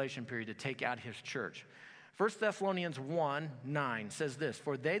tribulation period to take out his church. 1 Thessalonians 1:9 says this,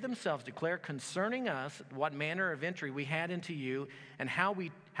 "For they themselves declare concerning us what manner of entry we had into you, and how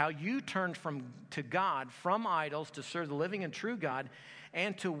you turned to God from idols to serve the living and true God,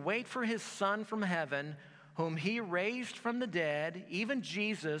 and to wait for his Son from heaven, whom he raised from the dead, even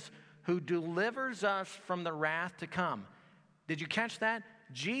Jesus, who delivers us from the wrath to come." Did you catch that?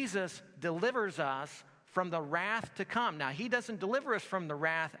 Jesus delivers us from the wrath to come. Now, he doesn't deliver us from the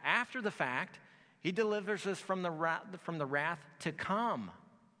wrath after the fact. He delivers us from the wrath to come.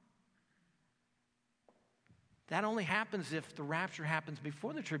 That only happens if the rapture happens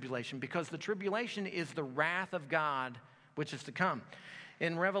before the tribulation, because the tribulation is the wrath of God which is to come.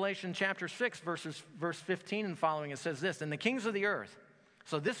 In Revelation chapter 6, verse 15 and following, it says this, "And the kings of the earth,"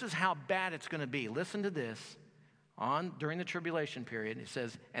 so this is how bad it's going to be. Listen to this. During the tribulation period, it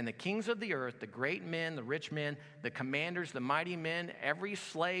says, "And the kings of the earth, the great men, the rich men, the commanders, the mighty men, every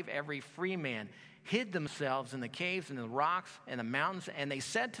slave, every free man, hid themselves in the caves and the rocks and the mountains, and they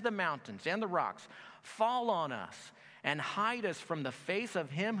said to the mountains and the rocks, 'Fall on us and hide us from the face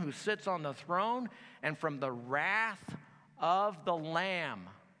of him who sits on the throne and from the wrath of the Lamb.'"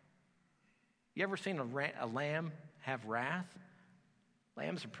 You ever seen a lamb have wrath?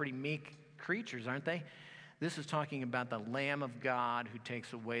 Lambs are pretty meek creatures, aren't they? This is talking about the Lamb of God who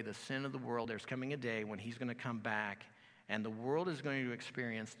takes away the sin of the world. There's coming a day when he's going to come back, and the world is going to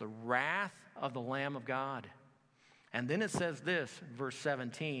experience the wrath of the Lamb of God. And then it says this, verse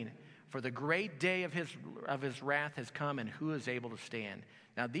 17, "For the great day of his wrath has come, and who is able to stand?"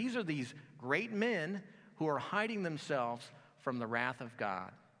 Now, these are these great men who are hiding themselves from the wrath of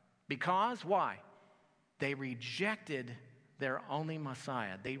God. Because, why? They rejected their only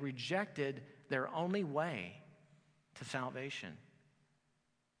Messiah. They rejected their only way to salvation.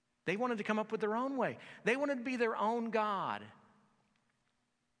 They wanted to come up with their own way. They wanted to be their own God.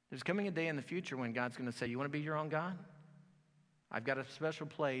 There's coming a day in the future when God's going to say, "You want to be your own God? I've got a special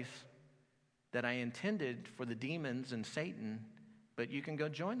place that I intended for the demons and Satan, but you can go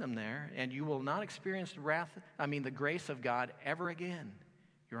join them there, and you will not experience the grace of God ever again.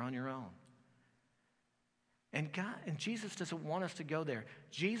 You're on your own." And Jesus doesn't want us to go there.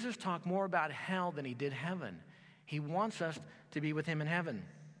 Jesus talked more about hell than he did heaven. He wants us to be with him in heaven.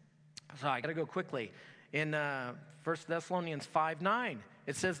 So I got to go quickly. In 1 Thessalonians 5:9,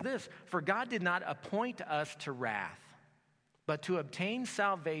 it says this, "For God did not appoint us to wrath, but to obtain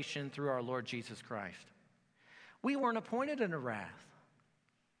salvation through our Lord Jesus Christ." We weren't appointed unto wrath.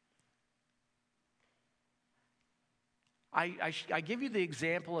 I give you the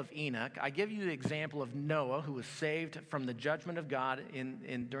example of Enoch. I give you the example of Noah, who was saved from the judgment of God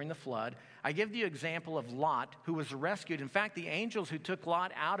during the flood. I give you the example of Lot, who was rescued. In fact, the angels who took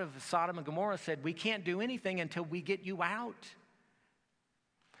Lot out of Sodom and Gomorrah said, "We can't do anything until we get you out."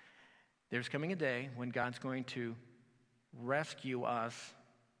 There's coming a day when God's going to rescue us,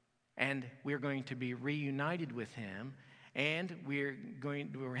 and we're going to be reunited with him, and we're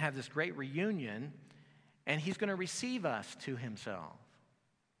going to have this great reunion, and he's going to receive us to himself.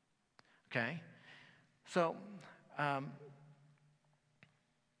 Okay? So,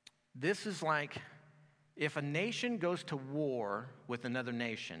 this is like if a nation goes to war with another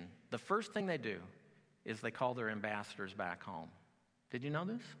nation, the first thing they do is they call their ambassadors back home. Did you know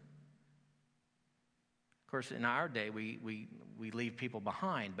this? Of course, in our day, we leave people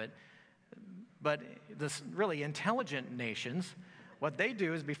behind, but this really intelligent nations, what they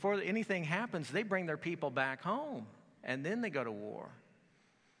do is before anything happens, they bring their people back home, and then they go to war.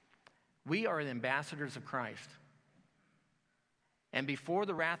 We are the ambassadors of Christ. And before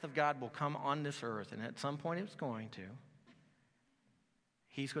the wrath of God will come on this earth, and at some point it's going to,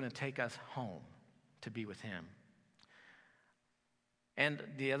 he's going to take us home to be with him. And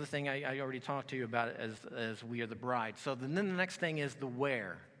the other thing I already talked to you about as we are the bride. So then the next thing is the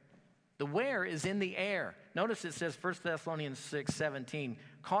where. The where is in the air. Notice it says 1 Thessalonians 6:17,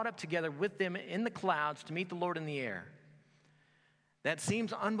 "Caught up together with them in the clouds to meet the Lord in the air." That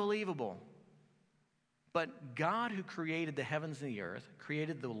seems unbelievable. But God, who created the heavens and the earth,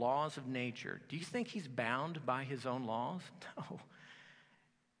 created the laws of nature. Do you think he's bound by his own laws? No.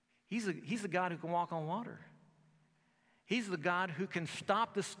 He's the God who can walk on water. He's the God who can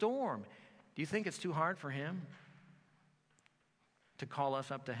stop the storm. Do you think it's too hard for him to call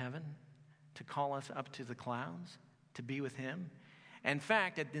us up to heaven? To call us up to the clouds? To be with him? In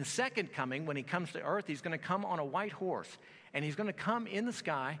fact, at the second coming, when he comes to earth, he's going to come on a white horse. And he's going to come in the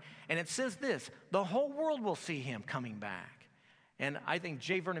sky. And it says this, the whole world will see him coming back. And I think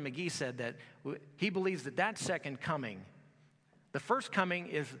J. Vernon McGee said that he believes that second coming, the first coming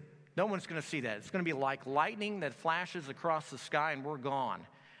is, no one's going to see that. It's going to be like lightning that flashes across the sky and we're gone.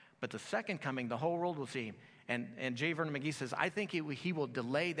 But the second coming, the whole world will see him. And J. Vernon McGee says, I think he will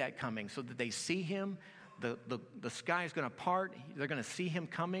delay that coming so that they see him. The sky is going to part. They're going to see him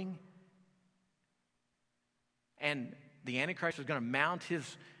coming. And the Antichrist is going to mount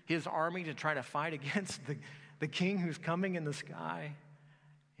his army to try to fight against the king who's coming in the sky.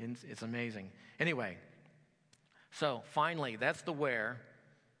 It's amazing. Anyway, so finally, that's the where.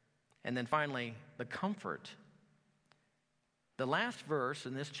 And then finally, the comfort. The last verse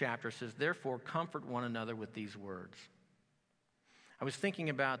in this chapter says, therefore, comfort one another with these words. I was thinking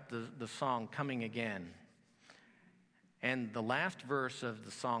about the song, Coming Again. And the last verse of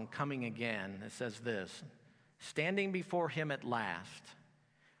the song, Coming Again, it says this, standing before him at last,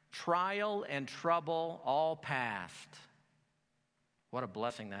 trial and trouble all past. What a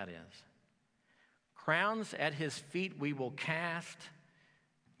blessing that is. Crowns at his feet we will cast.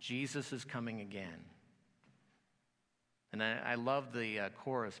 Jesus is coming again. And I love the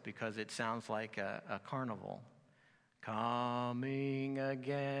chorus because it sounds like a carnival. Coming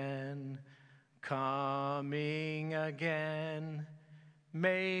again, coming again.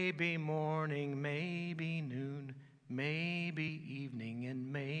 Maybe morning, maybe noon, maybe evening,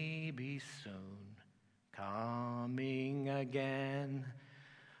 and maybe soon. Coming again,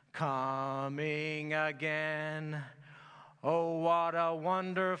 coming again. Oh, what a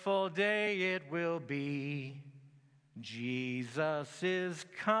wonderful day it will be. Jesus is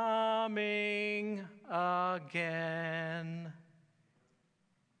coming again.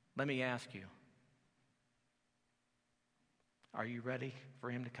 Let me ask you, are you ready for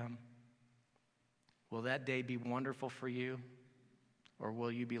him to come? Will that day be wonderful for you, or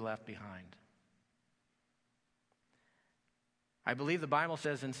will you be left behind? I believe the Bible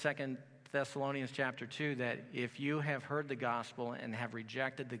says in 2 Thessalonians chapter 2 that if you have heard the gospel and have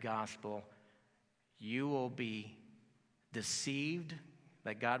rejected the gospel, you will be deceived,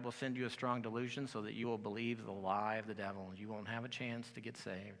 that God will send you a strong delusion so that you will believe the lie of the devil and you won't have a chance to get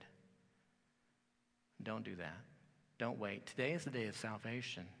saved. Don't do that. Don't wait. Today is the day of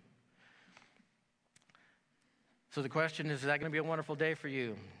salvation. So the question is that going to be a wonderful day for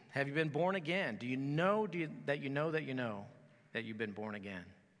you? Have you been born again? Do you know that you've been born again?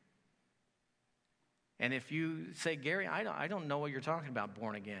 And if you say, Gary, I don't know what you're talking about,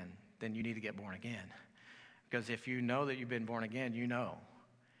 born again, then you need to get born again. Because if you know that you've been born again, you know,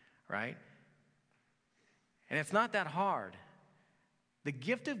 right? And it's not that hard. The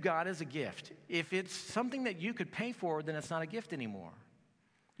gift of God is a gift. If it's something that you could pay for, then it's not a gift anymore.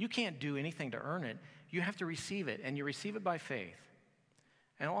 You can't do anything to earn it. You have to receive it, and you receive it by faith.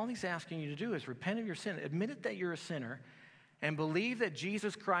 And all he's asking you to do is repent of your sin, admit it that you're a sinner, and believe that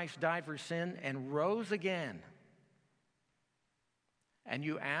Jesus Christ died for sin and rose again. And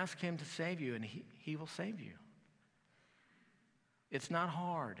you ask him to save you, and he will save you. It's not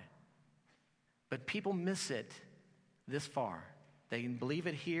hard. But people miss it this far. They can believe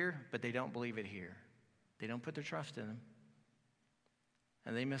it here, but they don't believe it here. They don't put their trust in him.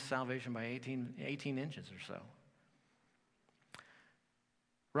 And they miss salvation by 18 inches or so.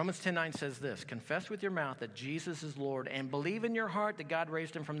 Romans 10:9 says this, confess with your mouth that Jesus is Lord and believe in your heart that God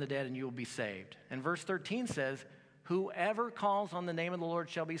raised him from the dead and you will be saved. And verse 13 says, whoever calls on the name of the Lord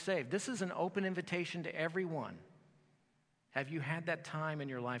shall be saved. This is an open invitation to everyone. Have you had that time in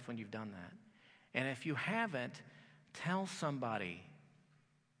your life when you've done that? And if you haven't, tell somebody.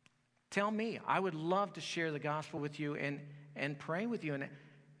 Tell me. I would love to share the gospel with you and pray with you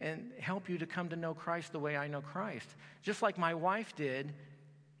and help you to come to know Christ the way I know Christ. Just like my wife did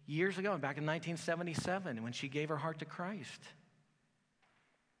years ago, back in 1977, when she gave her heart to Christ.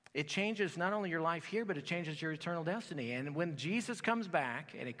 It changes not only your life here, but it changes your eternal destiny. And when Jesus comes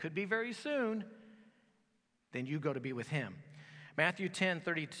back, and it could be very soon, then you go to be with him. Matthew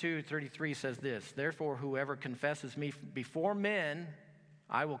 10:32-33 says this, therefore whoever confesses me before men,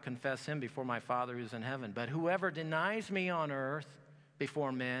 I will confess him before my Father who's in heaven. But whoever denies me on earth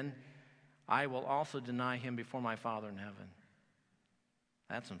before men, I will also deny him before my Father in heaven.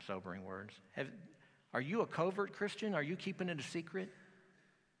 That's some sobering words. Are you a covert Christian? Are you keeping it a secret?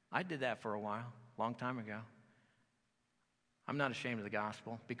 I did that for a while, a long time ago. I'm not ashamed of the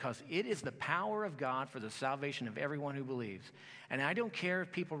gospel because it is the power of God for the salvation of everyone who believes. And I don't care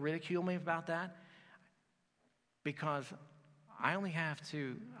if people ridicule me about that because I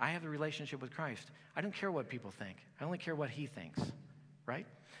have the relationship with Christ. I don't care what people think. I only care what he thinks. right?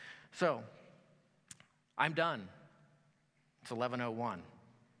 So, I'm done. It's 11:01.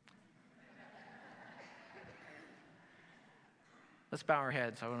 Let's bow our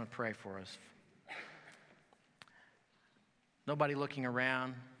heads. I want to pray for us. Nobody looking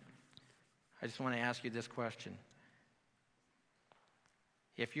around. I just want to ask you this question.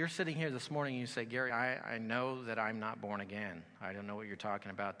 If you're sitting here this morning and you say, Gary, I know that I'm not born again. I don't know what you're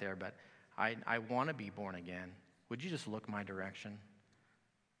talking about there, but I want to be born again. Would you just look my direction?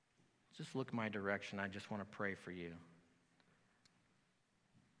 Just look my direction. I just want to pray for you.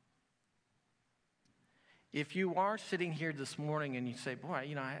 If you are sitting here this morning and you say,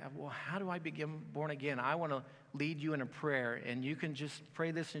 boy, how do I become born again? I want to lead you in a prayer, and you can just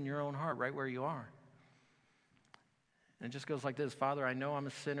pray this in your own heart right where you are. And it just goes like this. Father, I know I'm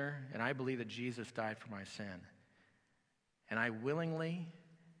a sinner, and I believe that Jesus died for my sin. And I willingly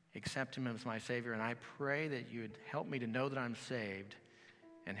accept him as my Savior, and I pray that you would help me to know that I'm saved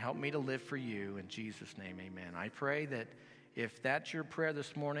and help me to live for you. In Jesus' name, amen. I pray that if that's your prayer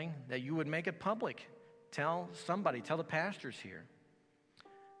this morning, that you would make it public. Tell somebody, tell the pastors here.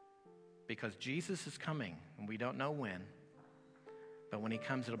 Because Jesus is coming, and we don't know when. But when he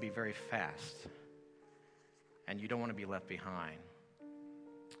comes, it'll be very fast. And you don't want to be left behind.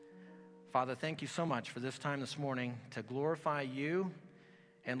 Father, thank you so much for this time this morning to glorify you.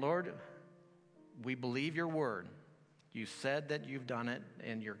 And Lord, we believe your word. You said that you've done it,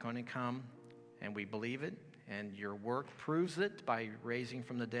 and you're going to come, and we believe it. And your work proves it by raising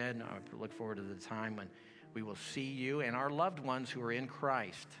from the dead. And I look forward to the time when we will see you and our loved ones who are in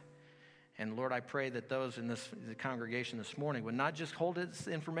Christ. And Lord, I pray that those in the congregation this morning would not just hold this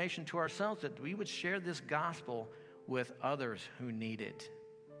information to ourselves, that we would share this gospel with others who need it.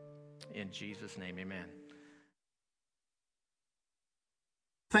 In Jesus' name, amen.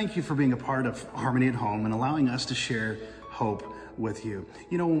 Thank you for being a part of Harmony at Home and allowing us to share hope with you.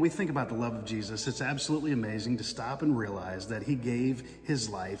 You know, when we think about the love of Jesus, it's absolutely amazing to stop and realize that he gave his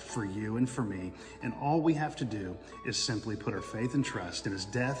life for you and for me. And all we have to do is simply put our faith and trust in his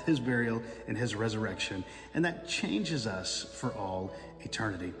death, his burial, and his resurrection. And that changes us for all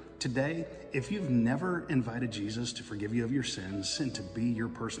eternity. Today, if you've never invited Jesus to forgive you of your sins and to be your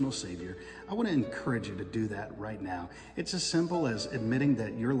personal Savior, I want to encourage you to do that right now. It's as simple as admitting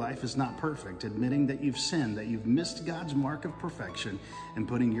that your life is not perfect, admitting that you've sinned, that you've missed God's mark of perfection, and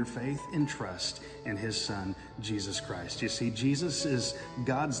putting your faith and trust in his Son, Jesus Christ. You see, Jesus is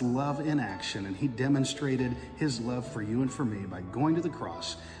God's love in action, and he demonstrated his love for you and for me by going to the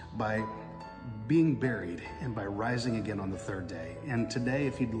cross, by being buried, and by rising again on the third day. And today,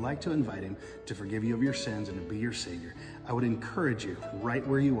 if you'd like to invite him to forgive you of your sins and to be your Savior, I would encourage you right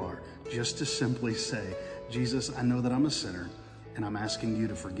where you are just to simply say, Jesus, I know that I'm a sinner, and I'm asking you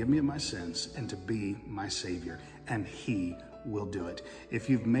to forgive me of my sins and to be my Savior. And he will do it.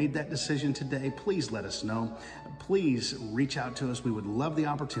 If you've made that decision today, please let us know. Please reach out to us. We would love the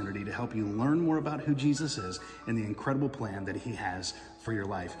opportunity to help you learn more about who Jesus is and the incredible plan that he has for your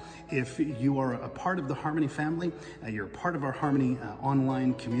life. If you are a part of the Harmony family, you're a part of our Harmony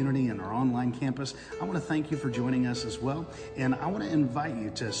online community and our online campus, I want to thank you for joining us as well. And I want to invite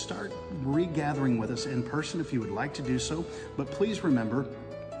you to start regathering with us in person if you would like to do so. But please remember,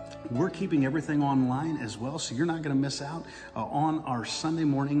 we're keeping everything online as well, so you're not going to miss out on our Sunday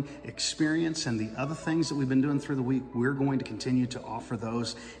morning experience and the other things that we've been doing through the week. We're going to continue to offer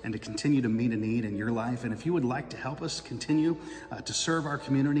those and to continue to meet a need in your life. And if you would like to help us continue to serve our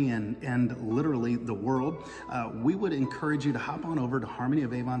community and literally the world, we would encourage you to hop on over to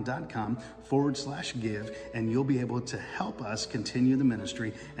harmonyofavon.com/give, and you'll be able to help us continue the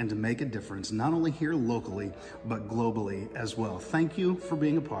ministry and to make a difference, not only here locally, but globally as well. Thank you for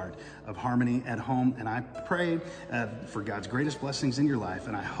being a part of Harmony at Home, and I pray for God's greatest blessings in your life,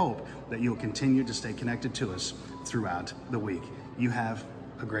 and I hope that you'll continue to stay connected to us throughout the week. You have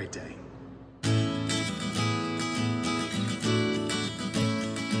a great day.